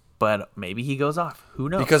 but maybe he goes off. Who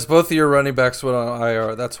knows? Because both of your running backs went on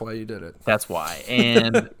IR. That's why you did it. That's why.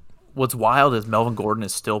 And what's wild is Melvin Gordon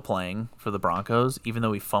is still playing for the Broncos, even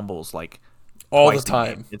though he fumbles like all the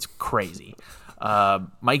time. It's crazy.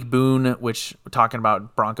 Mike Boone, which we're talking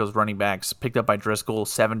about Broncos running backs, picked up by Driscoll,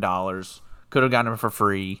 $7. Could have gotten him for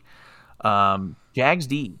free. Jags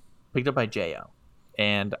D picked up by Jo.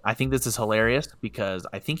 And I think this is hilarious because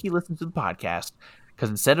I think he listened to the podcast because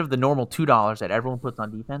instead of the normal $2 that everyone puts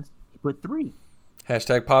on defense, he put 3.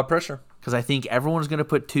 Hashtag pod pressure. Because I think everyone's going to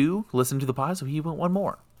put 2, listen to the pod, so he went 1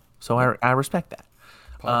 more. So I respect that.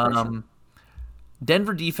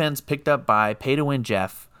 Denver defense picked up by pay to win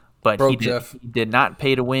Jeff, but he did not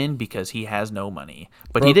pay to win because he has no money.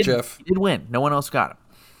 But he did win. No one else got him.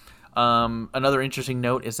 Another interesting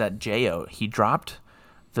note is that Jo, he dropped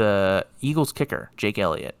the Eagles kicker, Jake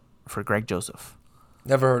Elliott, for Greg Joseph.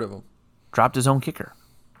 Never heard of him. Dropped his own kicker.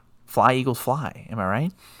 Fly, Eagles, fly. Am I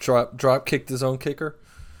right? Drop kicked his own kicker?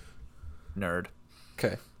 Nerd.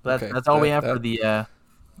 Okay. That's all we have for the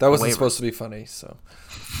that wasn't supposed to be funny, so.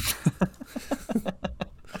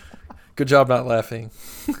 Good job not laughing.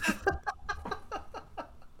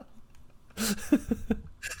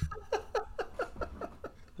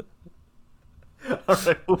 All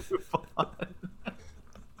right, we'll move on.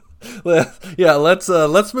 Yeah,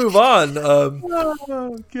 let's move on.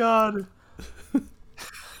 Oh God,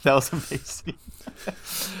 that was amazing.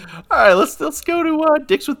 All right, let's go to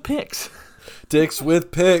Dicks with Picks. Dicks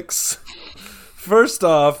with Picks. First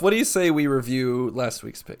off, what do you say we review last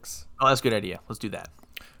week's picks? Oh, that's a good idea. Let's do that.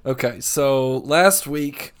 Okay, so last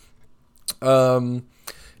week, the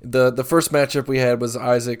first matchup we had was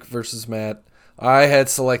Isaac versus Matt. I had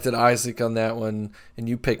selected Isaac on that one, and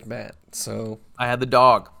you picked Matt. So I had the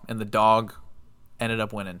dog, and the dog ended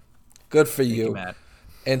up winning. Good for you, Matt.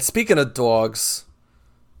 And speaking of dogs,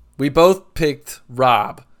 we both picked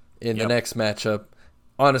Rob in the next matchup.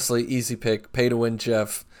 Honestly, easy pick. Pay to win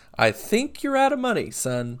Jeff. I think you're out of money,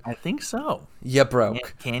 son. I think so. You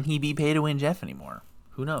broke. Can he be pay to win Jeff anymore?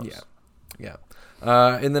 Who knows? Yeah.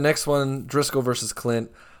 In the next one, Driscoll versus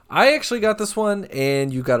Clint. I actually got this one,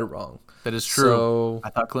 and you got it wrong. That is true. So,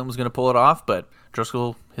 I thought Clint was going to pull it off, but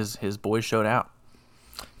Driscoll, his boys showed out.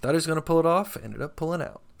 Thought he was going to pull it off, ended up pulling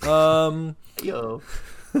out. Yo.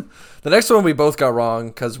 The next one we both got wrong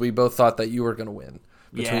because we both thought that you were going to win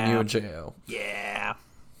between you and Jo. Yeah.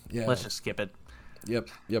 Let's just skip it. Yep.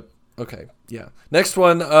 Okay, yeah. Next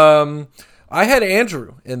one, I had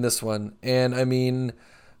Andrew in this one, and I mean,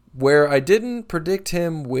 where I didn't predict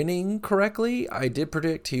him winning correctly, I did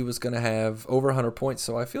predict he was going to have over 100 points,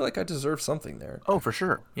 so I feel like I deserve something there. Oh, for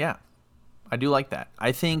sure. Yeah. I do like that.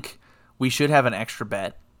 I think we should have an extra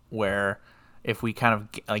bet where if we kind of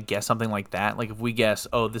like guess something like that, like if we guess,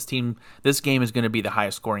 this game is going to be the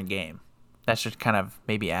highest scoring game, that should kind of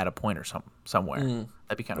maybe add a point or somewhere.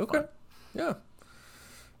 That'd be kind of fun. Yeah.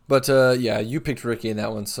 But, you picked Ricky in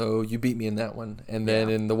that one, so you beat me in that one. And then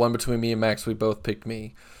in the one between me and Max, we both picked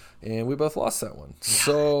me. And we both lost that one.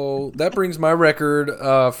 So that brings my record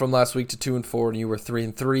from last week to 2-4, and you were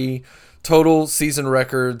 3-3. Total season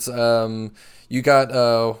records, you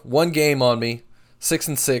got 1 game on me,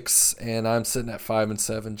 6-6, and I'm sitting at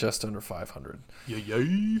 5-7, just under 500.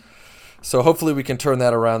 Yay. So hopefully we can turn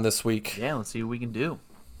that around this week. Yeah, let's see what we can do.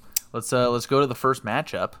 Let's go to the first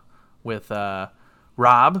matchup with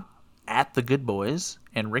Rob at the Good Boys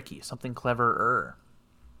and Ricky, something cleverer.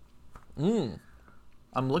 I'm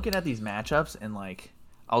looking at these matchups and like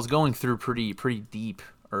I was going through pretty deep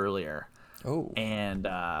earlier. Oh. And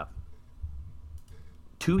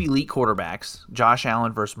two elite quarterbacks, Josh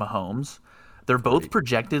Allen versus Mahomes. They're both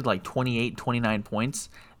projected like 28, 29 points.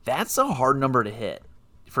 That's a hard number to hit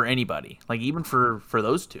for anybody, like even for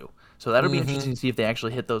those two. So that'll be interesting to see if they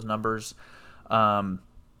actually hit those numbers. I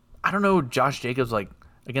don't know, Josh Jacobs, like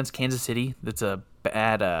against Kansas City, that's a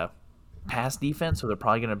bad pass defense, so they're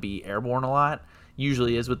probably going to be airborne a lot.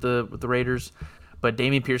 Usually is with the Raiders. But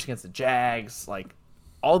Dameon Pierce against the Jags, like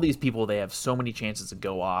all these people, they have so many chances to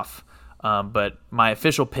go off. But my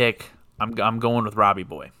official pick, I'm going with Robbie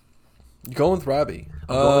Boy. You going with Robbie?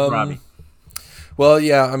 I'm going with Robbie. Well,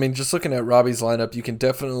 yeah, I mean, just looking at Robbie's lineup, you can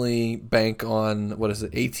definitely bank on,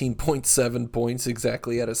 18.7 points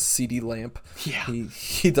exactly at a CD lamp. Yeah.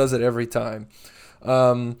 He does it every time.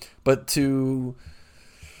 But to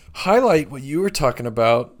highlight what you were talking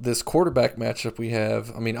about, this quarterback matchup we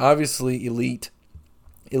have, I mean, obviously elite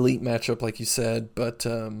matchup, like you said, but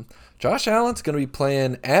Josh Allen's going to be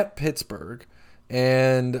playing at Pittsburgh,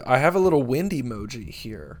 and I have a little wind emoji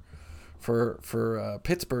here for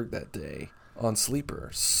Pittsburgh that day on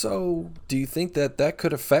Sleeper. So do you think that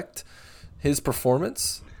could affect his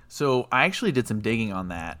performance? So I actually did some digging on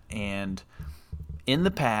that, and in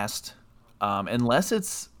the past, unless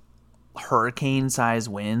it's hurricane-size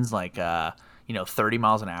winds like 30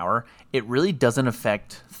 miles an hour, it really doesn't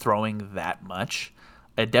affect throwing that much.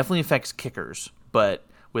 It definitely affects kickers, but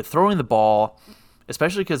with throwing the ball,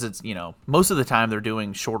 especially because it's, most of the time they're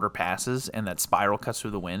doing shorter passes and that spiral cuts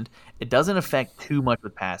through the wind, it doesn't affect too much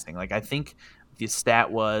with passing. Like I think the stat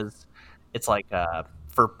was, it's like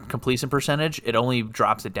for completion percentage, it only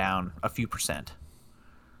drops it down a few percent.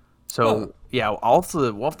 So yeah, we'll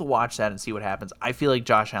have to watch that and see what happens. I feel like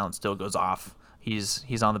Josh Allen still goes off.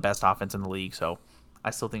 He's on the best offense in the league, so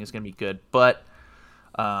I still think it's going to be good. But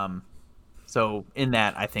so in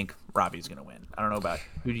that, I think Robbie's going to win. I don't know about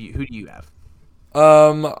who do you have?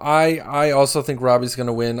 I also think Robbie's going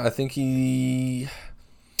to win. I think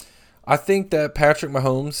that Patrick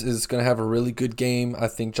Mahomes is going to have a really good game. I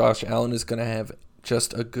think Josh Allen is going to have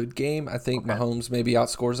just a good game. I think Mahomes maybe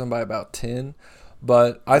outscores him by about 10.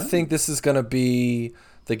 But I think this is going to be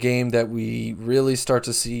the game that we really start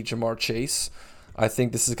to see Jamar Chase. I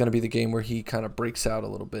think this is going to be the game where he kind of breaks out a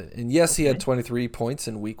little bit. And yes, he had 23 points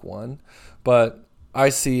in week 1, but I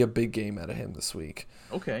see a big game out of him this week.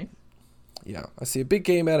 Okay. Yeah, I see a big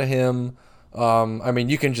game out of him. I mean,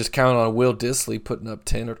 you can just count on Will Dissly putting up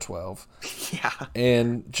 10 or 12. Yeah.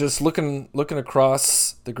 And just looking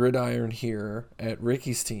across the gridiron here at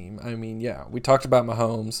Ricky's team, I mean, yeah, we talked about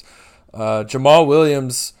Mahomes. Jamal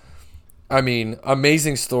Williams, I mean,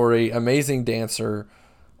 amazing story, amazing dancer.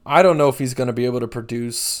 I don't know if he's going to be able to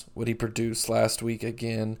produce what he produced last week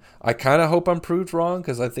again. I kind of hope I'm proved wrong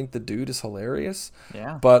because I think the dude is hilarious.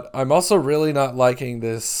 Yeah. But I'm also really not liking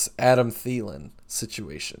this Adam Thielen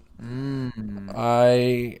situation.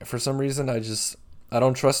 For some reason, I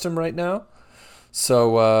don't trust him right now.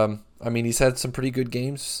 So, I mean, he's had some pretty good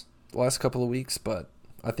games the last couple of weeks, but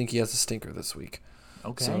I think he has a stinker this week.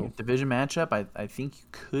 Okay, So, division matchup, I think you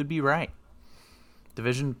could be right.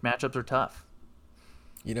 Division matchups are tough.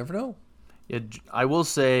 you never know. Yeah, I will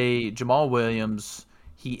say Jamal Williams,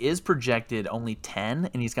 he is projected only 10,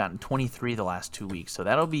 and he's gotten 23 the last 2 weeks. So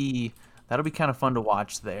that'll be kind of fun to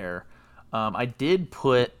watch there. I did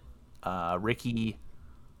put Ricky.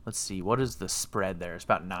 Let's see, what is the spread there? It's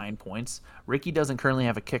about 9 points. Ricky doesn't currently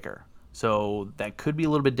have a kicker, so that could be a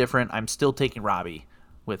little bit different. I'm still taking Robbie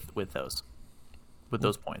with those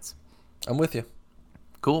points. I'm with you.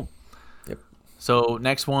 Cool. Yep. So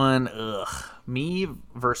next one, me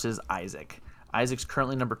versus Isaac. Isaac's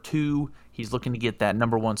currently number 2. He's looking to get that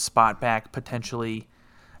number 1 spot back potentially,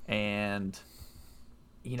 and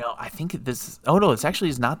I think this. Oh no, it's actually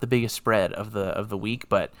is not the biggest spread of the week,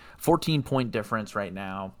 but 14-point difference right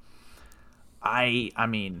now. I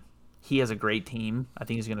mean, he has a great team. I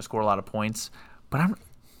think he's going to score a lot of points, but I'm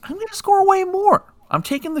going to score way more. I'm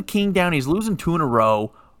taking the king down. He's losing 2 in a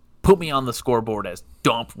row. Put me on the scoreboard as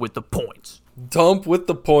dump with the points. Dump with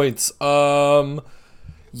the points.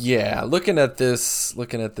 Yeah, looking at this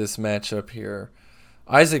matchup here,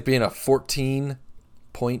 Isaac being a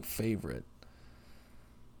 14-point favorite.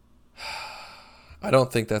 I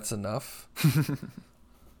don't think that's enough.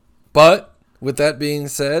 But with that being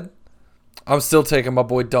said, I'm still taking my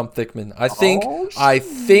boy Dump Thickman. I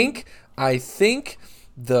think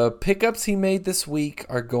the pickups he made this week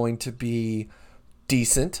are going to be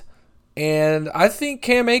decent. and I think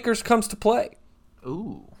Cam Akers comes to play.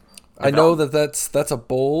 Ooh. I know that's a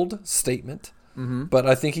bold statement, but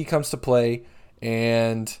I think he comes to play,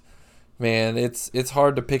 and man, it's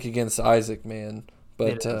hard to pick against Isaac, man.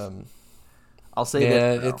 But I'll say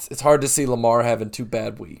this, it's hard to see Lamar having 2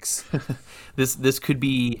 bad weeks. This could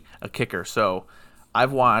be a kicker. So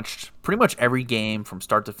I've watched pretty much every game from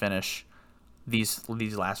start to finish these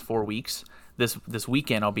last 4 weeks. This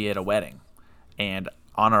weekend I'll be at a wedding, and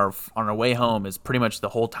on our way home is pretty much the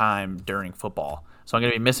whole time during football. So I'm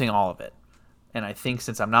going to be missing all of it. And I think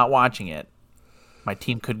since I'm not watching it, my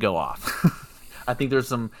team could go off. I think there's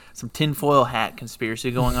some tinfoil hat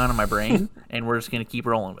conspiracy going on in my brain, and we're just going to keep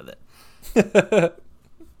rolling with it.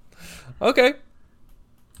 Okay.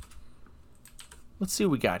 Let's see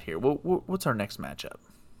what we got here. What's our next matchup?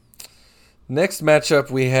 Next matchup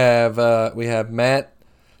we have Matt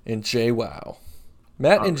and JWoww.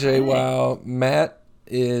 Matt and JWoww. Matt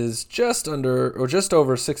is just under or just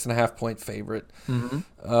over 6.5 point favorite. Mm-hmm.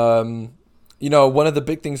 One of the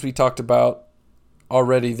big things we talked about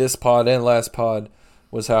already this pod and last pod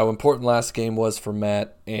was how important last game was for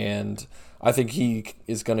Matt, and I think he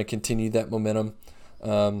is going to continue that momentum.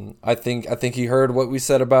 I think he heard what we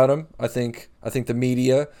said about him. I think the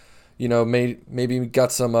media, maybe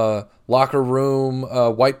got some locker room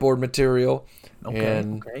whiteboard material,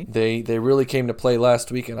 and they really came to play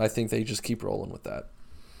last week, and I think they just keep rolling with that.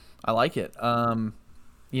 I like it.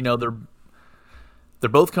 They're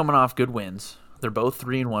both coming off good wins. They're both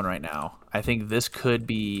 3-1 right now. I think this could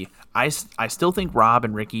be. I still think Rob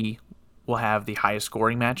and Ricky will have the highest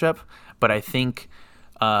scoring matchup, but I think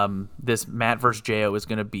this Matt versus Jo is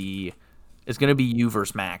going to be you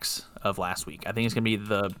versus Max of last week. I think it's going to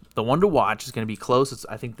be the one to watch. It's going to be close.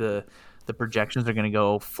 I think the projections are going to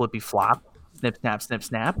go flippy flop, snip snap, snip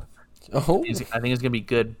snap. Oh, I think it's going to be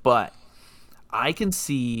good, but I can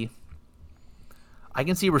see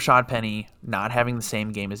Rashad Penny not having the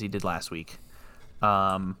same game as he did last week.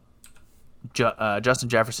 Justin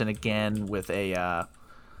Jefferson again with a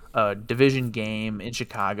division game in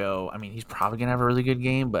Chicago. I mean, he's probably gonna have a really good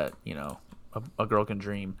game, but a girl can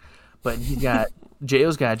dream. But he's got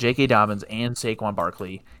Jo's got J.K. Dobbins and Saquon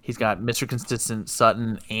Barkley. He's got Mr. Consistent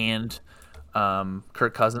Sutton and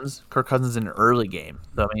Kirk Cousins. Kirk Cousins in an early game,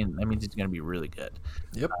 so that means he's gonna be really good.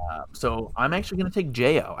 Yep. So I'm actually gonna take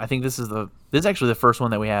Jo. I think this is actually the first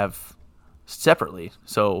one that we have separately.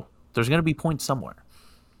 So there's gonna be points somewhere.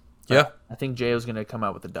 Yeah. I think Jo's gonna come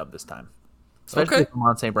out with a dub this time. Especially if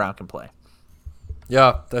Amon St. Brown can play.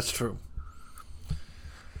 Yeah, that's true.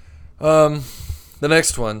 The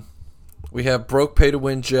next one, we have Broke Pay to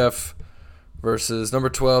Win Jeff versus number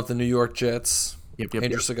 12, the New York Jets.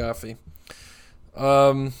 Andrew Sagafi.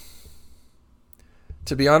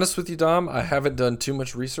 To be honest with you, Dom, I haven't done too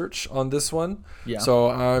much research on this one. Yeah. So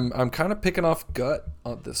I'm kind of picking off gut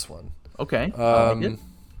on this one. Okay.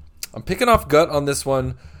 I'm picking off gut on this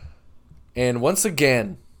one, and once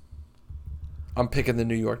again, I'm picking the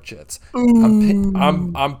New York Jets.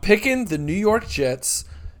 I'm picking the New York Jets,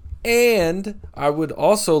 and I would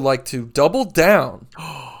also like to double down.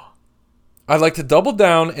 I'd like to double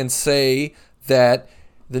down and say that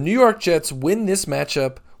the New York Jets win this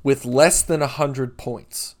matchup with less than 100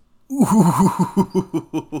 points. Ooh,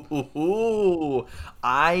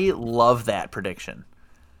 I love that prediction.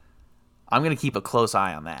 I'm going to keep a close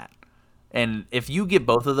eye on that. And if you get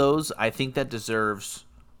both of those, I think that deserves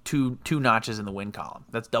two notches in the win column.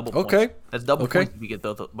 That's double points. Okay. That's double points if you get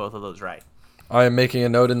both of those right. I am making a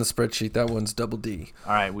note in the spreadsheet. That one's double D.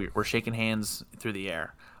 All right, we're shaking hands through the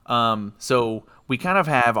air. So we kind of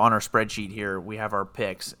have on our spreadsheet here, we have our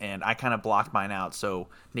picks, and I kind of blocked mine out, so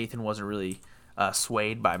Nathan wasn't really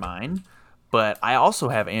swayed by mine. But I also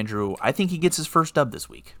have Andrew. I think he gets his first dub this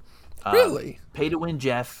week. Really? Pay to win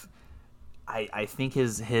Jeff. I think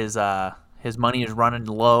his money is running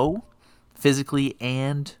low, physically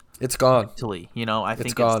and it's gone. mentally. I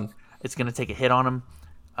think it's going to take a hit on him.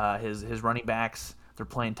 His running backs, they're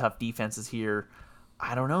playing tough defenses here.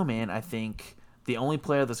 I don't know, man. I think the only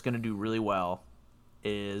player that's going to do really well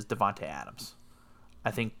is Devontae Adams. I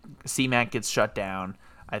think C-Mac gets shut down.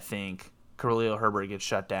 I think Khalil Herbert gets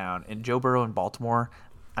shut down. And Joe Burrow in Baltimore,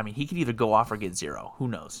 I mean, he could either go off or get zero. Who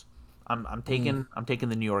knows? I'm taking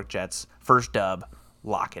the New York Jets. First dub,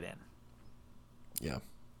 lock it in. Yeah.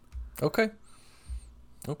 Okay.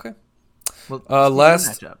 Well,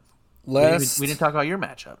 last we didn't talk about your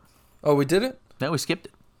matchup. Oh, we did it? No, we skipped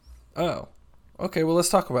it. Oh. Okay, well, let's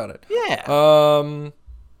talk about it. Yeah.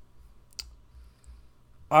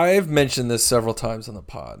 I've mentioned this several times on the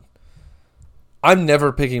pod. I'm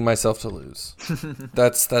never picking myself to lose.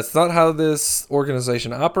 That's not how this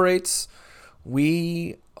organization operates.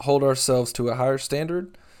 we hold ourselves to a higher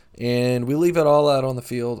standard, and we leave it all out on the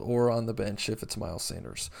field or on the bench if it's Miles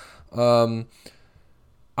Sanders.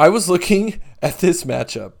 I was looking at this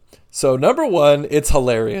matchup. So, number one, it's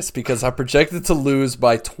hilarious because I projected to lose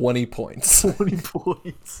by 20 points. 20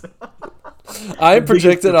 points. I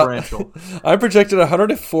projected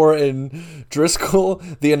 104 in Driscoll.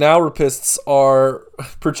 The Analrapists are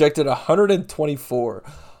projected 124.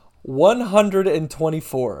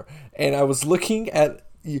 124. And I was looking at,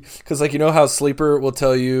 because like, you know how Sleeper will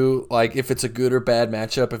tell you like if it's a good or bad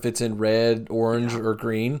matchup, if it's in red, orange, or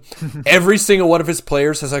green. Every single one of his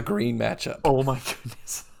players has a green matchup. Oh my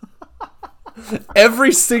goodness.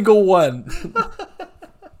 Every single one.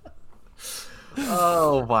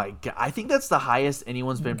 Oh my god! I think that's the highest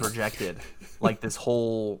anyone's been projected, like this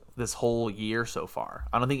whole year so far.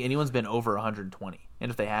 I don't think anyone's been over 120,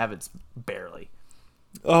 and if they have, it's barely.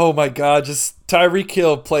 Oh my god! Just Tyreek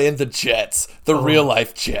Hill playing the Jets, the real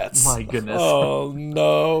life Jets. My goodness! Oh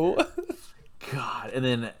no! God, and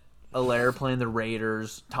then Allaire playing the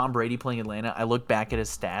Raiders, Tom Brady playing Atlanta. I look back at his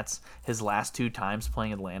stats, his last 2 times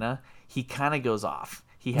playing Atlanta. He kind of goes off.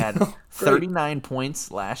 He had 39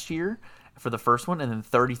 points last year for the first one and then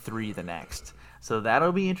 33 the next. So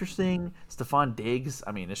that'll be interesting. Stephon Diggs,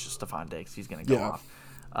 I mean, it's just Stephon Diggs. He's going to go off.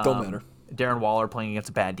 Don't matter. Darren Waller playing against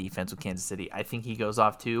a bad defense with Kansas City. I think he goes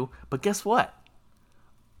off too. But guess what?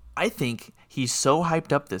 I think he's so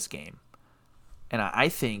hyped up this game. And I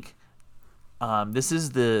think this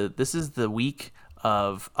is the week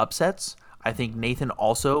of upsets. I think Nathan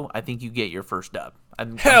also, I think you get your first dub.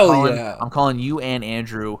 I'm calling you and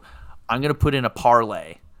Andrew. I'm gonna put in a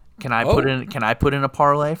parlay. Can I put in a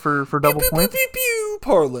parlay for double points?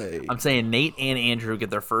 Parlay. I'm saying Nate and Andrew get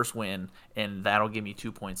their first win, and that'll give me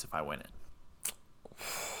 2 points if I win it.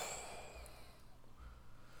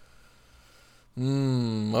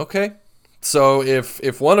 Okay. So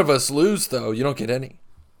if one of us lose though, you don't get any,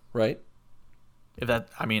 right?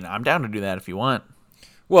 I'm down to do that if you want.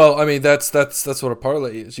 Well, I mean that's what a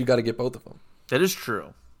parlay is. You got to get both of them. That is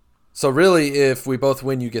true. So really, if we both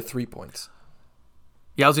win, you get 3 points.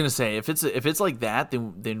 Yeah, I was gonna say if it's like that,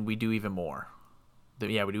 then we do even more.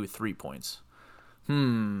 Yeah, we do 3 points.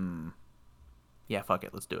 Yeah, fuck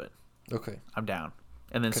it, let's do it. Okay, I'm down.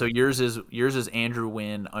 And then so yours is Andrew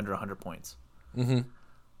win under 100 points. Mm-hmm.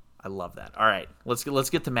 I love that. All right, let's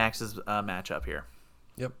get to Max's matchup here.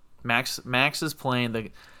 Yep. Max is playing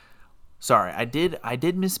the. Sorry, I did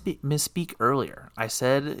misspeak earlier. I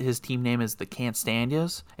said his team name is the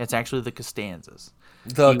Canstandias. It's actually the Costanzas.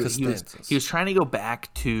 He was trying to go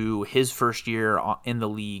back to his first year in the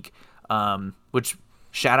league, which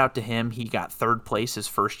shout out to him. He got 3rd place his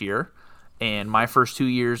first year, and my first 2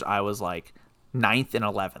 years I was like 9th and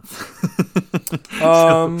 11th.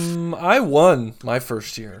 I won my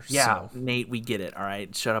first year. Yeah, so. Nate, we get it. All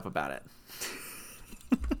right, shut up about it.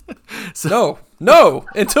 No,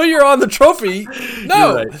 until you're on the trophy.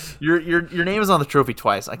 No, you're right. Your name is on the trophy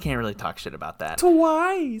twice. I can't really talk shit about that.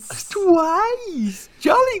 Twice.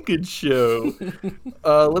 Jolly good show.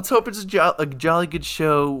 Let's hope it's a jolly good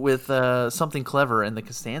show with something clever in the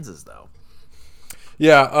Costanzas, though.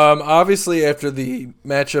 Yeah. Obviously, after the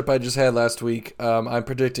matchup I just had last week, I'm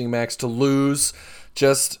predicting Max to lose.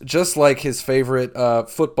 Just like his favorite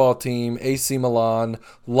football team, AC Milan,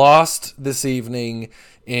 lost this evening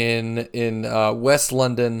in West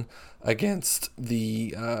London against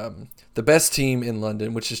the best team in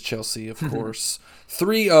London, which is Chelsea, of course.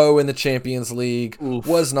 3-0 in the Champions League. Oof.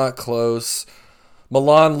 Was not close.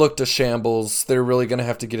 Milan looked a shambles. They're really going to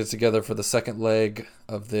have to get it together for the second leg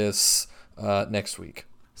of this next week.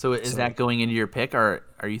 So is that going into your pick, or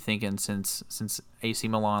are you thinking since AC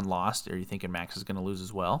Milan lost, are you thinking Max is going to lose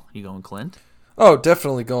as well? You going Clint? Oh,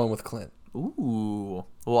 definitely going with Clint. Ooh.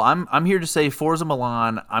 Well, I'm here to say Forza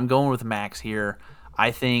Milan. I'm going with Max here.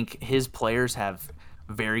 I think his players have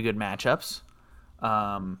very good matchups.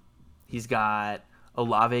 He's got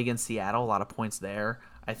Olave against Seattle, a lot of points there.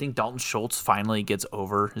 I think Dalton Schultz finally gets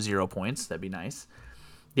over 0 points. That'd be nice.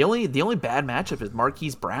 The only bad matchup is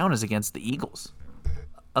Marquise Brown is against the Eagles.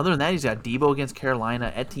 Other than that, he's got Debo against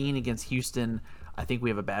Carolina, Etienne against Houston. I think we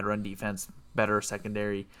have a bad run defense, better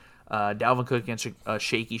secondary. Dalvin Cook against a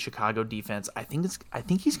shaky Chicago defense. I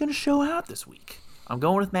think he's going to show out this week. I'm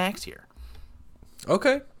going with Max here.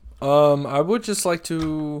 Okay. I would just like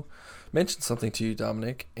to mention something to you,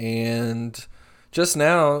 Dominic. And just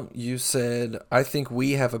now you said, I think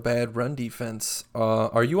we have a bad run defense.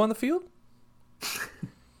 Are you on the field?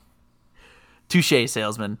 Touche,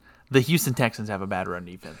 salesman. The Houston Texans have a bad run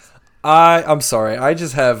defense. I'm sorry. I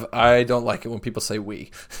don't like it when people say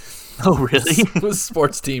we. Oh, really? with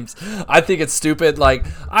sports teams. I think it's stupid. Like,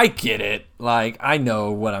 I get it. Like, I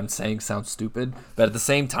know what I'm saying sounds stupid, but at the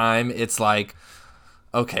same time, it's like,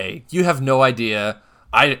 okay, you have no idea.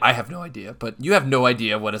 I have no idea, but you have no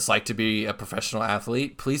idea what it's like to be a professional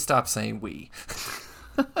athlete. Please stop saying we.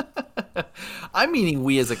 I'm meaning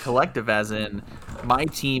we as a collective, as in my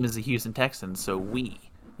team is the Houston Texans, so we.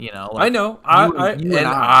 Like I know.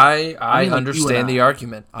 I understand the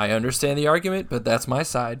argument. I understand the argument, but that's my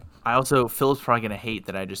side. Philip's probably going to hate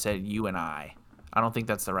that I just said you and I. I don't think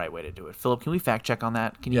that's the right way to do it. Philip, can we fact check on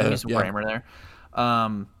that? Can you give me some grammar there?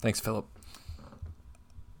 Thanks, Philip.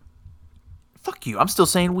 Fuck you. I'm still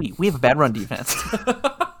saying we. We have a bad run defense.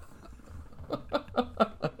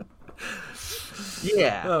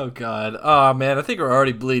 Yeah. Oh God. Oh man, I think we're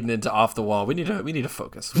already bleeding into off the wall. We need to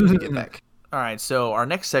focus. We need to get back. All right. So our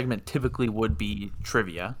next segment typically would be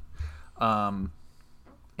trivia, and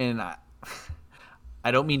I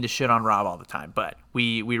don't mean to shit on Rob all the time, but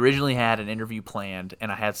we originally had an interview planned,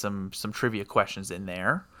 and I had some trivia questions in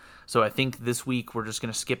there. So I think this week we're just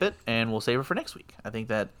gonna skip it, and we'll save it for next week. I think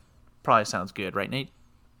that probably sounds good, right, Nate?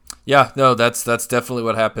 Yeah. No, that's definitely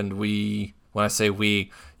what happened. When I say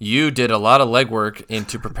we, you did a lot of legwork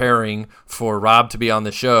into preparing for Rob to be on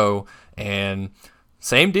the show, and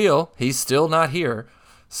same deal. He's still not here.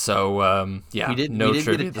 So, we did trivia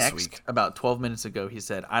get a this text week. about 12 minutes ago. He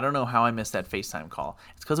said, I don't know how I missed that FaceTime call.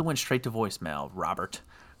 It's because it went straight to voicemail, Robert.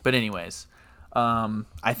 But anyways,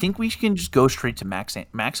 I think we can just go straight to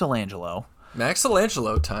Maxilangelo.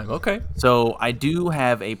 Maxilangelo time. Okay. So I do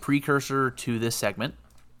have a precursor to this segment.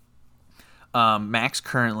 Max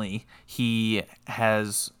currently, he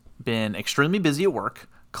has been extremely busy at work.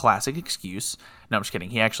 Classic excuse. No, I'm just kidding.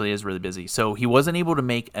 He actually is really busy. So he wasn't able to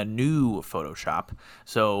make a new Photoshop.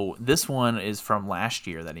 So this one is from last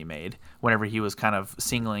year that he made whenever he was kind of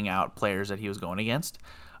singling out players that he was going against.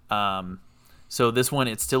 So this one,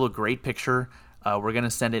 it's still a great picture. We're going to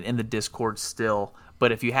send it in the Discord still.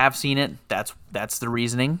 But if you have seen it, that's the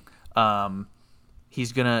reasoning.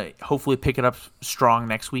 He's going to hopefully pick it up strong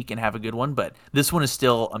next week and have a good one. But this one is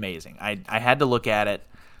still amazing. I had to look at it.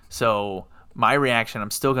 So my reaction,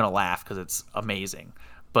 I'm still going to laugh because it's amazing.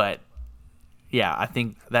 But, yeah, I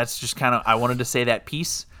think that's just kind of – I wanted to say that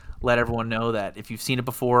piece, let everyone know that if you've seen it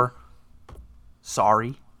before,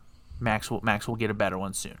 sorry. Max will get a better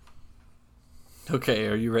one soon. Okay,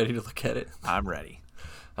 are you ready to look at it? I'm ready.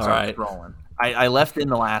 All right. Scrolling. I left in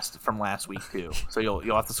from last week too, so you'll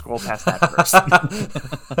have to scroll past that first.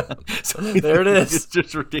 So there it is. It's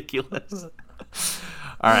just ridiculous.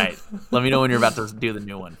 All right, let me know when you're about to do the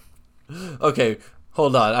new one. Okay,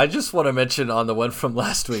 hold on. I just want to mention on the one from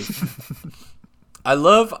last week. I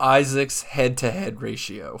love Isaac's head-to-head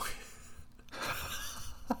ratio.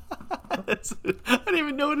 I didn't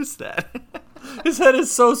even notice that. His head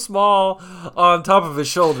is so small on top of his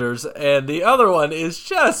shoulders, and the other one is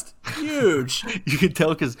just huge. You can tell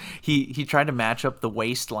because he tried to match up the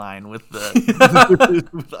waistline with the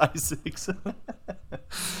with Isaac's.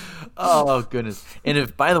 Oh goodness! And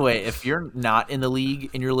if you're not in the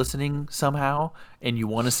league and you're listening somehow and you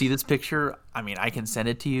want to see this picture, I mean, I can send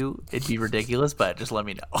it to you. It'd be ridiculous, but just let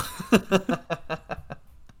me know.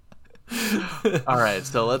 All right,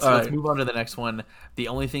 so let's move on to the next one. The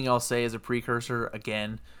only thing I'll say as a precursor,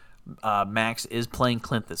 again, Max is playing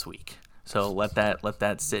Clint this week, so let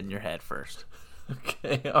that sit in your head first.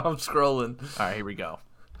 Okay, I'm scrolling. All right, here we go.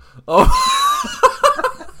 Oh.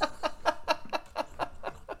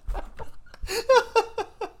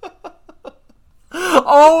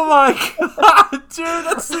 Oh my god, dude,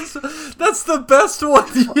 that's the best one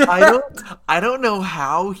yet. I don't know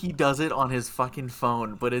how he does it on his fucking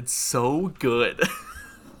phone, but it's so good.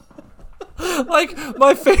 Like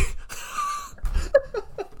my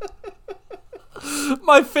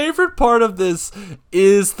favorite part of this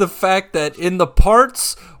is the fact that in the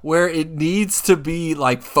parts where it needs to be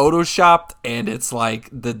like photoshopped and it's like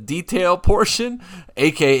the detail portion,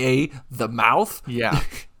 aka the mouth. Yeah.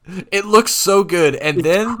 It looks so good, and it's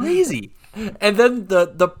then crazy. And then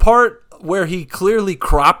the part where he clearly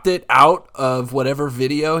cropped it out of whatever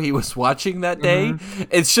video he was watching that day,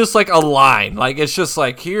 it's just like a line. Like it's just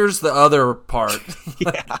like here's the other part.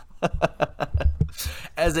 Yeah.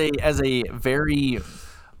 As a very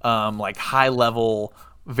like high level,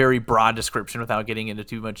 very broad description without getting into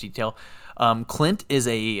too much detail, Clint is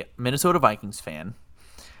a Minnesota Vikings fan.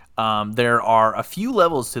 There are a few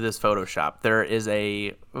levels to this Photoshop. There is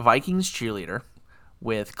a Vikings cheerleader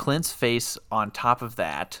with Clint's face on top of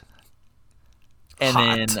that,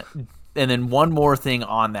 and then one more thing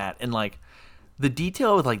on that. And like the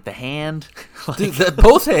detail with like the hand, like, Dude,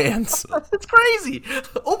 both hands. it's crazy.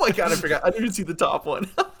 Oh my god, I forgot. I didn't even see the top one.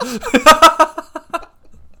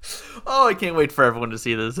 Oh, I can't wait for everyone to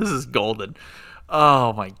see this. This is golden.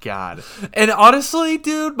 Oh my god. And honestly,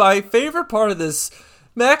 dude, my favorite part of this,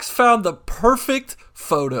 Max found the perfect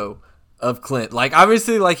photo of Clint. Like,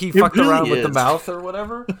 obviously, like, he fucked really around with is. the mouth or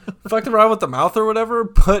whatever.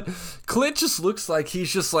 But Clint just looks like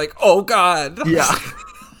he's just like, oh god. Yeah.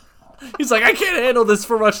 He's like, I can't handle this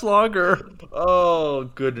for much longer. Oh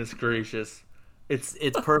goodness gracious. It's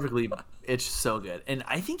perfectly. It's so good, and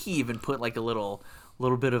I think he even put like a little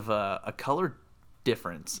bit of a color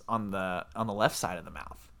difference on the left side of the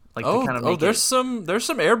mouth. Like to kind of make there's some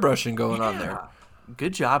airbrushing going on there.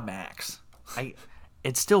 Good job, Max.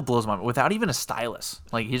 It still blows my mind without even a stylus.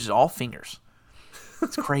 Like he's just all fingers.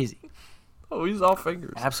 It's crazy. Oh, he's all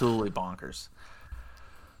fingers. Absolutely bonkers.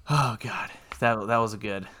 Oh god, that was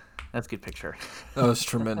that's a good picture. That was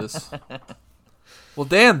tremendous. Well,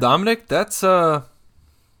 damn, Dominic, that's the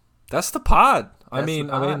pod. I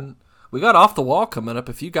mean, we got off the wall coming up.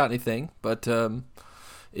 If you got anything, but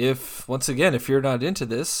if you're not into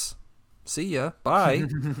this, see ya, bye.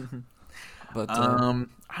 But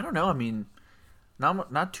I don't know. I mean,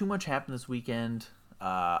 not too much happened this weekend.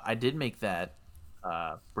 I did make that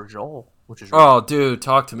Brajol, which is really dude,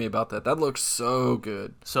 talk to me about that. That looks so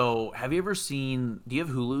good. So, have you ever seen? Do you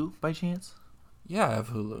have Hulu by chance? Yeah, I have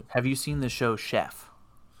Hulu. Have you seen the show Chef?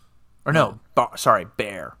 Or no,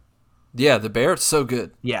 Bear. Yeah, the Bear. It's so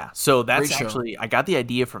good. Yeah, so that's Great show. actually I got the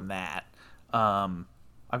idea from that.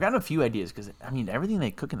 I've gotten a few ideas because I mean everything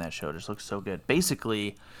they cook in that show just looks so good.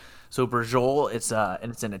 Basically, so Brajol, it's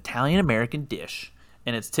an Italian American dish,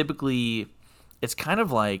 and it's kind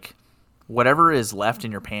of like whatever is left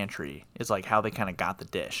in your pantry is like how they kind of got the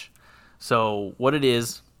dish. So what it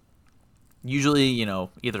is, usually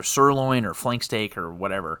either sirloin or flank steak or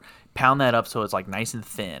whatever, pound that up so it's like nice and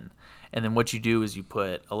thin, and then what you do is you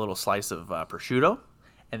put a little slice of prosciutto.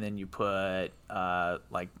 And then you put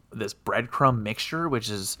like this breadcrumb mixture, which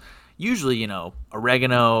is usually,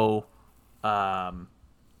 oregano,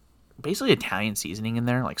 basically Italian seasoning in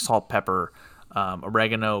there, like salt, pepper,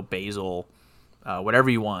 oregano, basil, whatever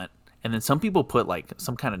you want. And then some people put like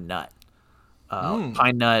some kind of nut,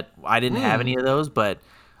 pine nut. I didn't have any of those, but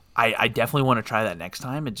I definitely want to try that next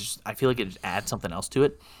time. I feel like it just adds something else to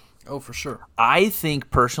it. Oh, for sure. I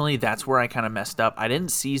think personally that's where I kind of messed up. I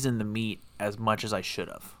didn't season the meat as much as I should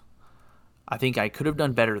have. I think I could have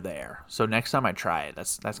done better there. So next time I try it,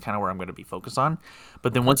 that's kind of where I'm going to be focused on.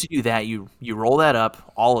 But then once you do that, you roll that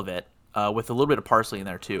up, all of it, with a little bit of parsley in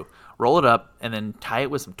there too. Roll it up and then tie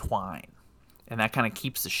it with some twine. And that kind of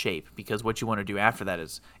keeps the shape, because what you want to do after that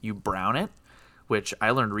is you brown it, which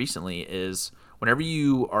I learned recently is whenever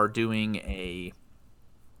you are doing a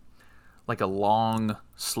long,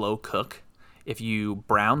 slow cook, if you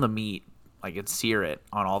brown the meat, like and sear it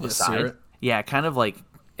on all the sides, it kind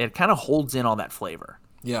of holds in all that flavor.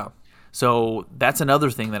 Yeah. So that's another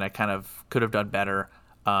thing that I kind of could have done better.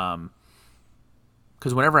 Because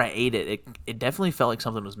whenever I ate it, it definitely felt like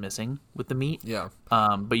something was missing with the meat. Yeah.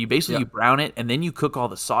 But you basically you brown it and then you cook all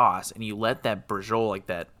the sauce and you let that Brajol, like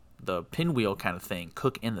the pinwheel kind of thing,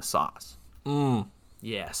 cook in the sauce.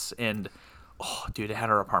 Yes, and dude, it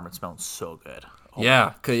had our apartment smelling so good.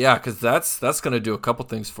 Because that's going to do a couple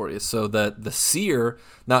things for you. So that the sear,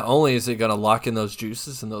 not only is it going to lock in those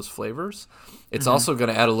juices and those flavors, it's also going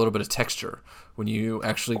to add a little bit of texture when you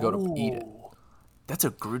actually go to eat it. That's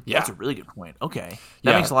a really good point. Okay,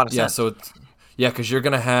 that makes a lot of sense. So because you're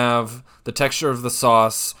going to have the texture of the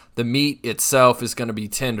sauce. The meat itself is going to be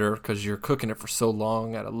tender because you're cooking it for so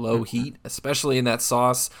long at a low heat, especially in that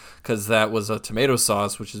sauce, because that was a tomato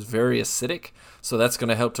sauce, which is very acidic. So that's going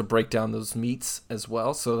to help to break down those meats as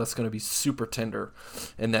well. So that's going to be super tender.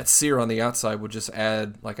 And that sear on the outside would just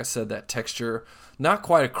add, like I said, that texture. Not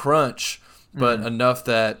quite a crunch, but enough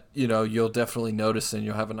that, you'll definitely notice and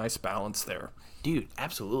you'll have a nice balance there. Dude,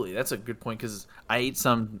 absolutely. That's a good point, because I ate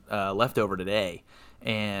some leftover today,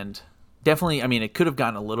 and definitely, I mean, it could have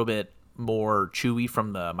gotten a little bit more chewy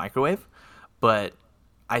from the microwave, but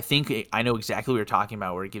I think I know exactly what you're talking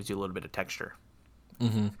about, where it gives you a little bit of texture.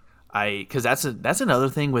 Because that's another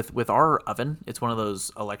thing with our oven. It's one of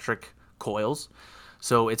those electric coils,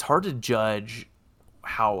 so it's hard to judge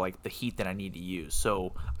how like the heat that I need to use.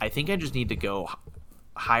 So I think I just need to go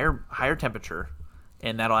higher temperature,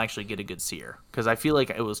 and that'll actually get a good sear, because I feel like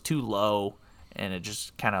it was too low and it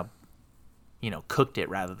just kind of cooked it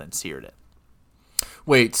rather than seared it.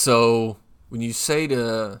 Wait, so when you say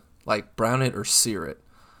to like brown it or sear it,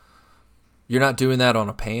 you're not doing that on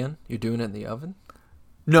a pan? You're doing it in the oven?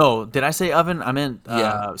 No, did I say oven? I meant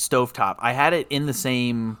Yeah. stovetop. I had it in the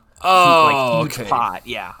same Oh, huge okay. pot.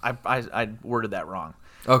 Yeah, I worded that wrong.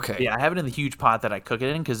 Okay. Yeah, I have it in the huge pot that I cook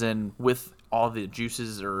it in, because then with all the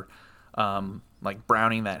juices or like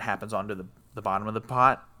browning that happens onto the bottom of the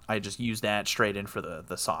pot, I just use that straight in for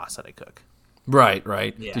the sauce that I cook. Right,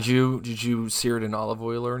 right. Yeah. Did you sear it in olive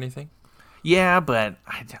oil or anything? Yeah, but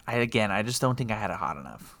I just don't think I had it hot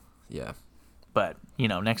enough. Yeah. But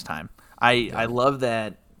next time. I love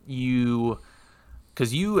that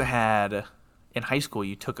because you had in high school,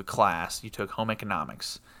 you took a class, you took home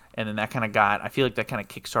economics, and then that I feel like that kind of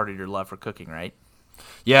kickstarted your love for cooking, right?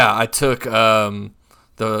 Yeah, I took the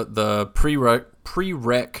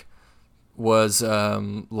prereq was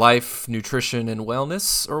life, nutrition, and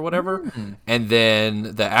wellness or whatever, and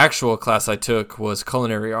then the actual class I took was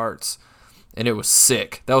culinary arts, and it was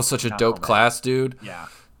sick. That was such a dope class, dude. Yeah,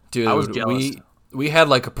 Dude, I was jealous. we had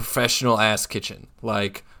like a professional ass kitchen,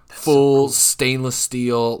 like full stainless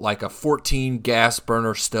steel, like a 14 gas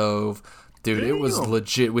burner stove. Dude, it was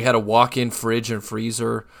legit. We had a walk-in fridge and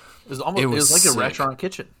freezer. It was like sick. a restaurant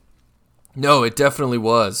kitchen. No, it definitely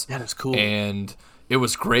was. That is cool. And it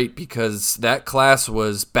was great because that class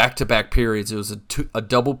was back-to-back periods. It was a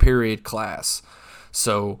double period class.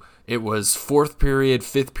 So it was fourth period,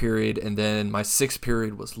 fifth period, and then my sixth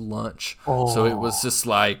period was lunch. So it was just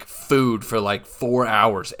like food for like 4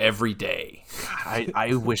 hours every day.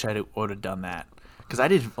 I wish I would have done that, because I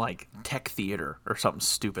did like tech theater or something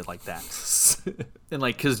stupid like that. And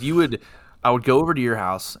like, because I would go over to your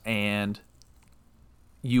house and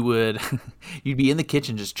you'd be in the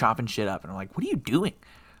kitchen just chopping shit up, and I'm like, what are you doing?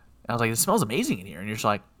 And I was like, it smells amazing in here. And you're just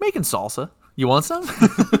like, making salsa. You want some? He's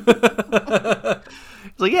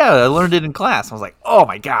like, yeah, I learned it in class. I was like, oh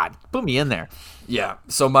my God, put me in there. Yeah.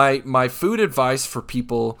 So my food advice for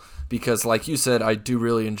people, because like you said, I do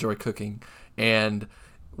really enjoy cooking, and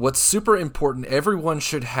what's super important, everyone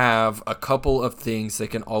should have a couple of things they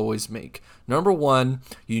can always make. Number one,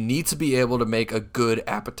 you need to be able to make a good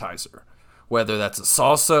appetizer. Whether that's a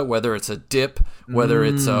salsa, whether it's a dip, whether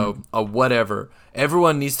it's a whatever.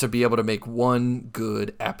 Everyone needs to be able to make one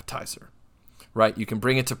good appetizer. Right? You can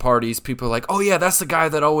bring it to parties. People are like, oh yeah, that's the guy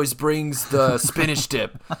that always brings the spinach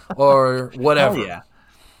dip or whatever. Oh,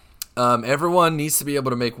 yeah. Everyone needs to be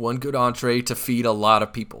able to make one good entree to feed a lot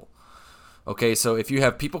of people. Okay, so if you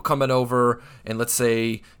have people coming over, and let's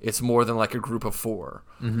say it's more than like a group of 4,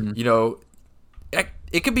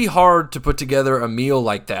 it can be hard to put together a meal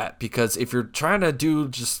like that, because if you're trying to do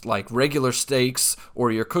just like regular steaks,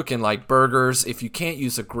 or you're cooking like burgers, if you can't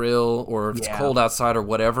use a grill, or if it's cold outside or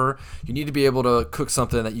whatever, you need to be able to cook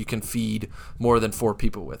something that you can feed more than 4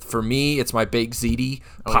 people with. For me, it's my baked ziti.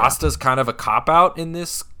 Pasta's kind of a cop-out in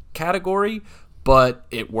this category, but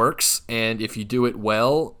it works, and if you do it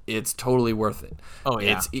well, it's totally worth it. Oh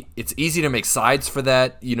yeah, it's easy to make sides for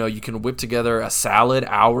that. You can whip together a salad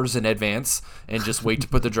hours in advance and just wait to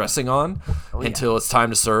put the dressing on until it's time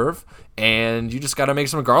to serve. And you just got to make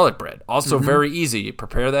some garlic bread. Also very easy. You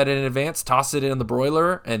prepare that in advance, toss it in the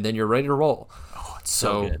broiler, and then you're ready to roll. Oh, it's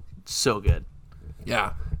so good, so good.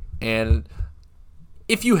 Yeah, and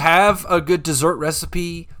if you have a good dessert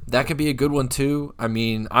recipe, that can be a good one too. I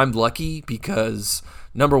mean, I'm lucky because,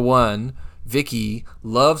 number one, Vicky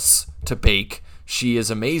loves to bake. She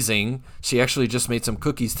is amazing. She actually just made some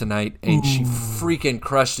cookies tonight, and she freaking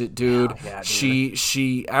crushed it, dude. Yeah, dude.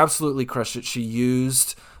 She absolutely crushed it. She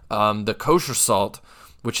used the kosher salt,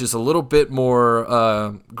 which is a little bit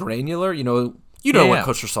more granular. You know what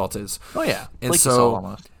kosher salt is. Oh yeah, and like so salt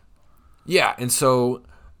almost. Yeah, and so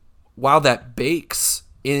while that bakes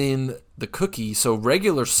in the cookie, so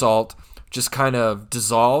regular salt just kind of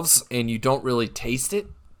dissolves and you don't really taste it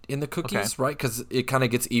in the cookies, right? Because it kind of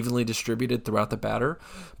gets evenly distributed throughout the batter.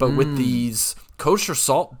 But with these kosher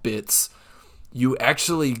salt bits, you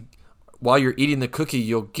actually, while you're eating the cookie,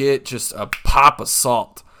 you'll get just a pop of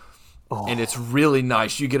salt. And it's really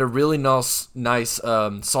nice. You get a really nice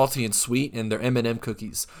salty and sweet, and they're M&M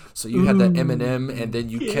cookies. So you have that M&M, and then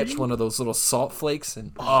you catch one of those little salt flakes,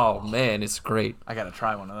 and oh man, it's great. I gotta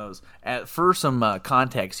try one of those. For some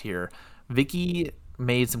context here, Vicky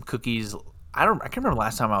made some cookies. I can't remember the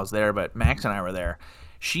last time I was there, but Max and I were there.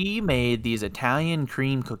 She made these Italian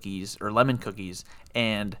cream cookies or lemon cookies,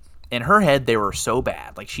 and in her head they were so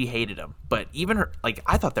bad, like she hated them. But even her, like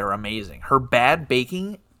I thought they were amazing. Her bad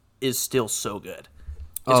baking is still so good.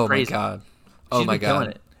 It's crazy. My god! She's been killing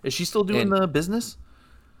it. Is she still doing the business?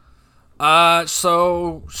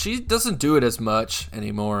 So she doesn't do it as much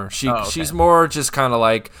anymore. She's more just kind of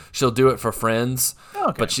like she'll do it for friends,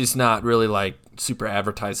 but she's not really like super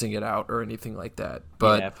advertising it out or anything like that.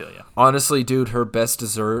 But yeah, I feel you. Honestly, dude, her best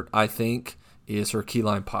dessert I think is her key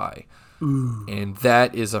lime pie. And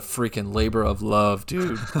that is a freaking labor of love,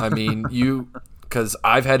 dude. I mean, because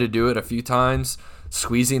I've had to do it a few times,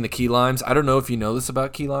 squeezing the key limes. I don't know if you know this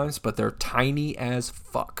about key limes, but they're tiny as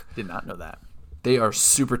fuck. Did not know that. They are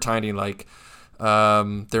super tiny. Like,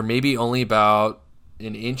 they're maybe only about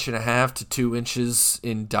 1.5 to 2 inches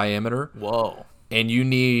in diameter. Whoa. And you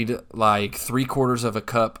need like 3/4 of a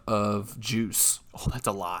cup of juice. Oh, that's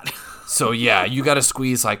a lot. So yeah, you got to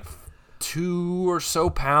squeeze like 2 or so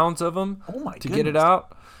pounds of them to get it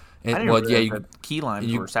out. And I didn't realize that key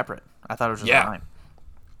limes were separate. I thought it was just lime.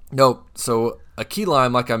 No, so a key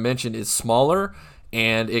lime, like I mentioned, is smaller,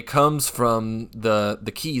 and it comes from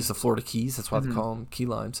the Keys, the Florida Keys. That's why they call them key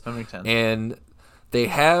limes. That makes sense. And they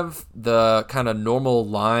have the kind of normal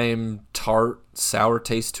lime, tart, sour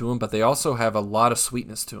taste to them, but they also have a lot of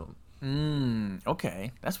sweetness to them.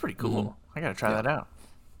 Okay, that's pretty cool. I gotta try that out.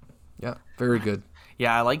 Yeah, very good.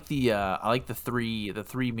 Yeah, I like the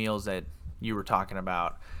three meals that you were talking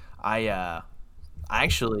about. I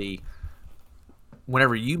actually,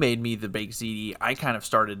 whenever you made me the baked ziti, I kind of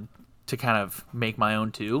started to kind of make my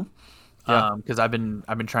own too. Because I've been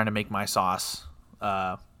trying to make my sauce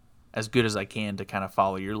as good as I can to kind of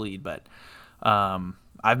follow your lead. But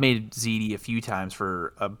I've made ziti a few times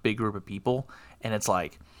for a big group of people, and it's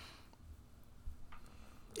like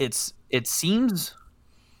it seems,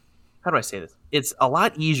 how do I say this? It's a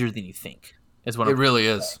lot easier than you think. Is what it really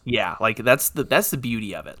is. Yeah, like that's the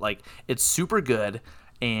beauty of it. Like it's super good,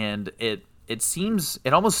 and it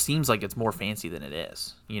almost seems like it's more fancy than it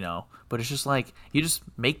is, But it's just like you just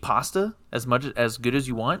make pasta as good as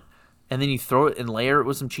you want, and then you throw it and layer it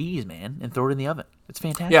with some cheese, man, and throw it in the oven. It's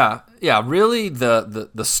fantastic. Yeah. Really, the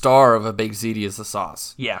star of a baked ziti is the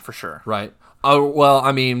sauce. Yeah, for sure. Right. Oh well,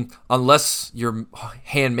 I mean, unless you're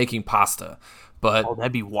hand making pasta. But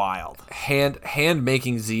that'd be wild. Hand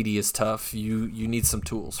making ziti is tough. You need some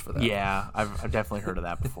tools for that. Yeah, I've definitely heard of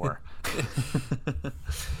that before.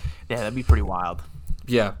 Yeah, that'd be pretty wild.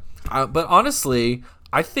 Yeah, but honestly,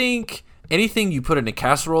 I think anything you put in a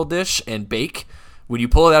casserole dish and bake, when you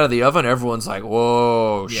pull it out of the oven, everyone's like,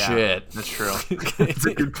 "Whoa, shit!" That's true. That's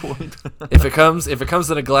a good point. if it comes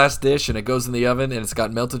in a glass dish and it goes in the oven and it's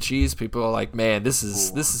got melted cheese, people are like, "Man, this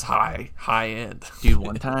is high end." Dude,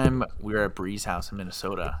 one time we were at Bree's house in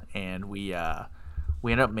Minnesota, and we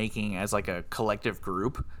ended up making, as like a collective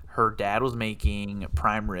group. Her dad was making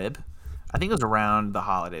prime rib. I think it was around the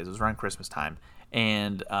holidays. It was around Christmas time,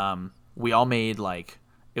 and we all made like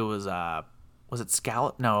it was it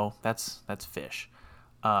scallop? No, that's fish.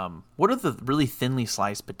 What are the really thinly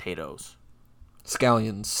sliced potatoes?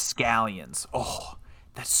 Scallions. Oh,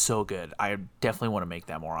 that's so good. I definitely want to make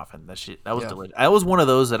that more often. That was delicious. That was one of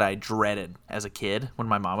those that I dreaded as a kid when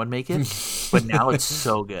my mom would make it, but now it's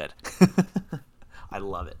so good. I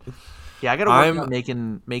love it. Yeah, I got to work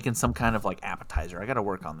on making some kind of like appetizer. I got to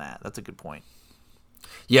work on that. That's a good point.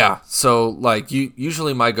 Yeah, so like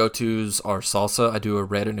usually my go-tos are salsa. I do a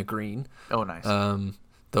red and a green. Oh, nice.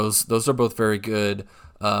 Those are both very good.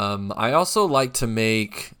 I also like to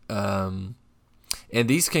make, and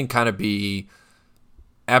these can kind of be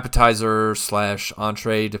appetizer /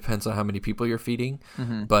 entree, depends on how many people you're feeding.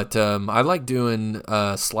 Mm-hmm. But I like doing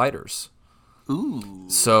sliders. Ooh.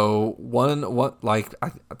 So I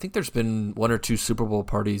think there's been 1 or 2 Super Bowl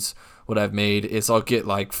parties. What I've made is I'll get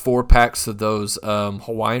like 4 packs of those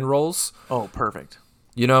Hawaiian rolls. Oh, perfect.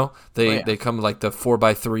 They come like the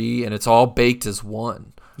 4x3, and it's all baked as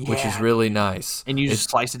one. Yeah. Which is really nice. And you just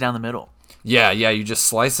slice it down the middle. Yeah, you just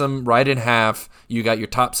slice them right in half. You got your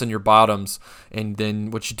tops and your bottoms, and then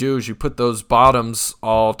what you do is you put those bottoms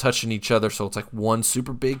all touching each other, so it's like one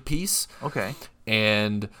super big piece. Okay.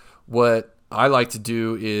 And what I like to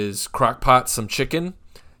do is crock pot some chicken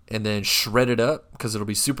and then shred it up because it'll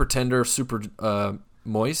be super tender, super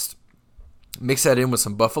moist. Mix that in with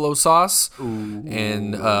some buffalo sauce. Ooh,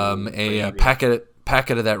 and a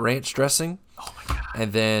packet of that ranch dressing. Oh my God.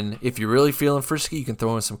 And then if you're really feeling frisky, you can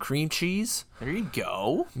throw in some cream cheese. There you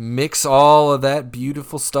go. Mix all of that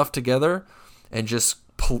beautiful stuff together and just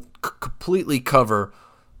completely cover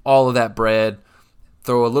all of that bread.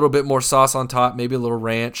 Throw a little bit more sauce on top, maybe a little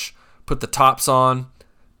ranch. Put the tops on,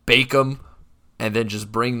 bake them, and then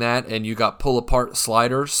just bring that, and you got pull-apart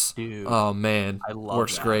sliders. Dude, oh, man. I love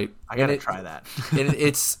Works that. great. I got to try that. And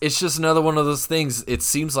it's just another one of those things. It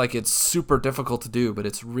seems like it's super difficult to do, but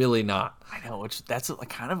it's really not. I know. That's like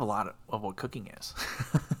kind of a lot of what cooking is.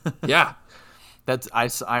 Yeah.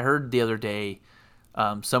 I heard the other day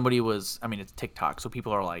somebody was, it's TikTok, so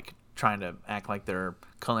people are like trying to act like they're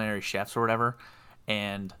culinary chefs or whatever,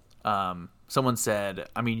 and someone said,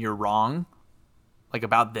 you're wrong, like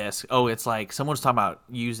about this. Oh, it's like someone's talking about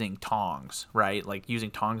using tongs, right? Like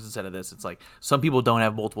using tongs instead of this. It's like some people don't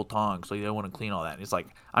have multiple tongs, so they don't want to clean all that. It's like,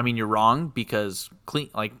 I mean, you're wrong because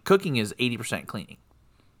cooking is 80% cleaning.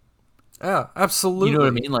 Yeah, absolutely. You know what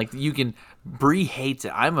I mean? Like you can. Bree hates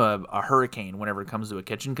it. I'm a hurricane whenever it comes to a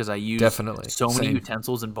kitchen because I use so many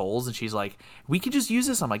utensils and bowls, and she's like, "We could just use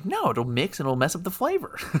this." I'm like, "No, it'll mix and it'll mess up the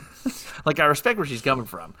flavor." Like I respect where she's coming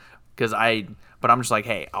from but I'm just like,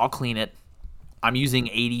 "Hey, I'll clean it. I'm using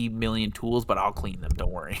 80 million tools, but I'll clean them.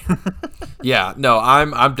 Don't worry." Yeah, no,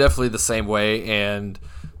 I'm definitely the same way, and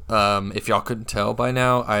if y'all couldn't tell by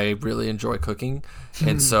now, I really enjoy cooking,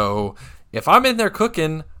 and so if I'm in there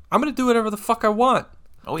cooking, I'm gonna do whatever the fuck I want.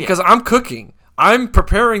 Oh, yeah. Because I'm cooking. I'm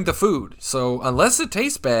preparing the food. So unless it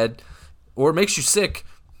tastes bad or makes you sick,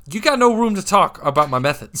 you got no room to talk about my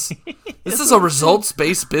methods. This is a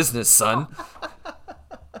results-based business, son.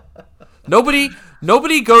 Nobody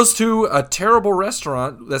goes to a terrible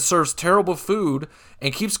restaurant that serves terrible food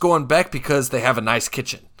and keeps going back because they have a nice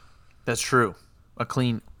kitchen. That's true.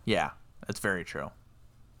 Yeah, that's very true.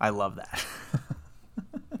 I love that.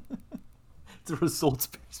 It's a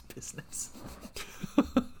results-based business.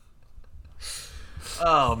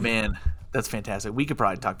 Oh man, that's fantastic. We could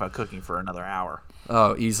probably talk about cooking for another hour.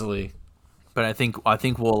 Oh, easily. But I think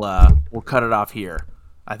we'll cut it off here.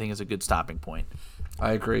 I think it's a good stopping point.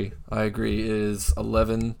 I agree. It is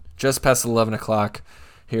just past 11 o'clock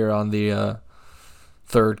here on the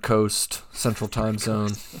Third Coast Central Time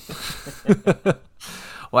Zone.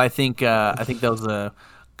 Well, I think that was a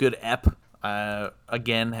good ep.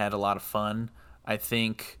 Again, had a lot of fun. I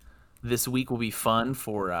think this week will be fun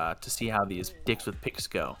to see how these dicks with picks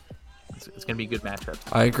go. It's going to be a good matchup.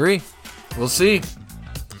 I agree. We'll see.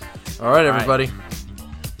 All right, everybody.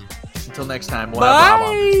 Until next time. We'll Bye. Have Rob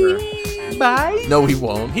on for... Bye. No, he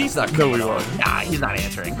won't. He's not. No, he won't. Nah, he's not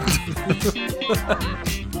answering.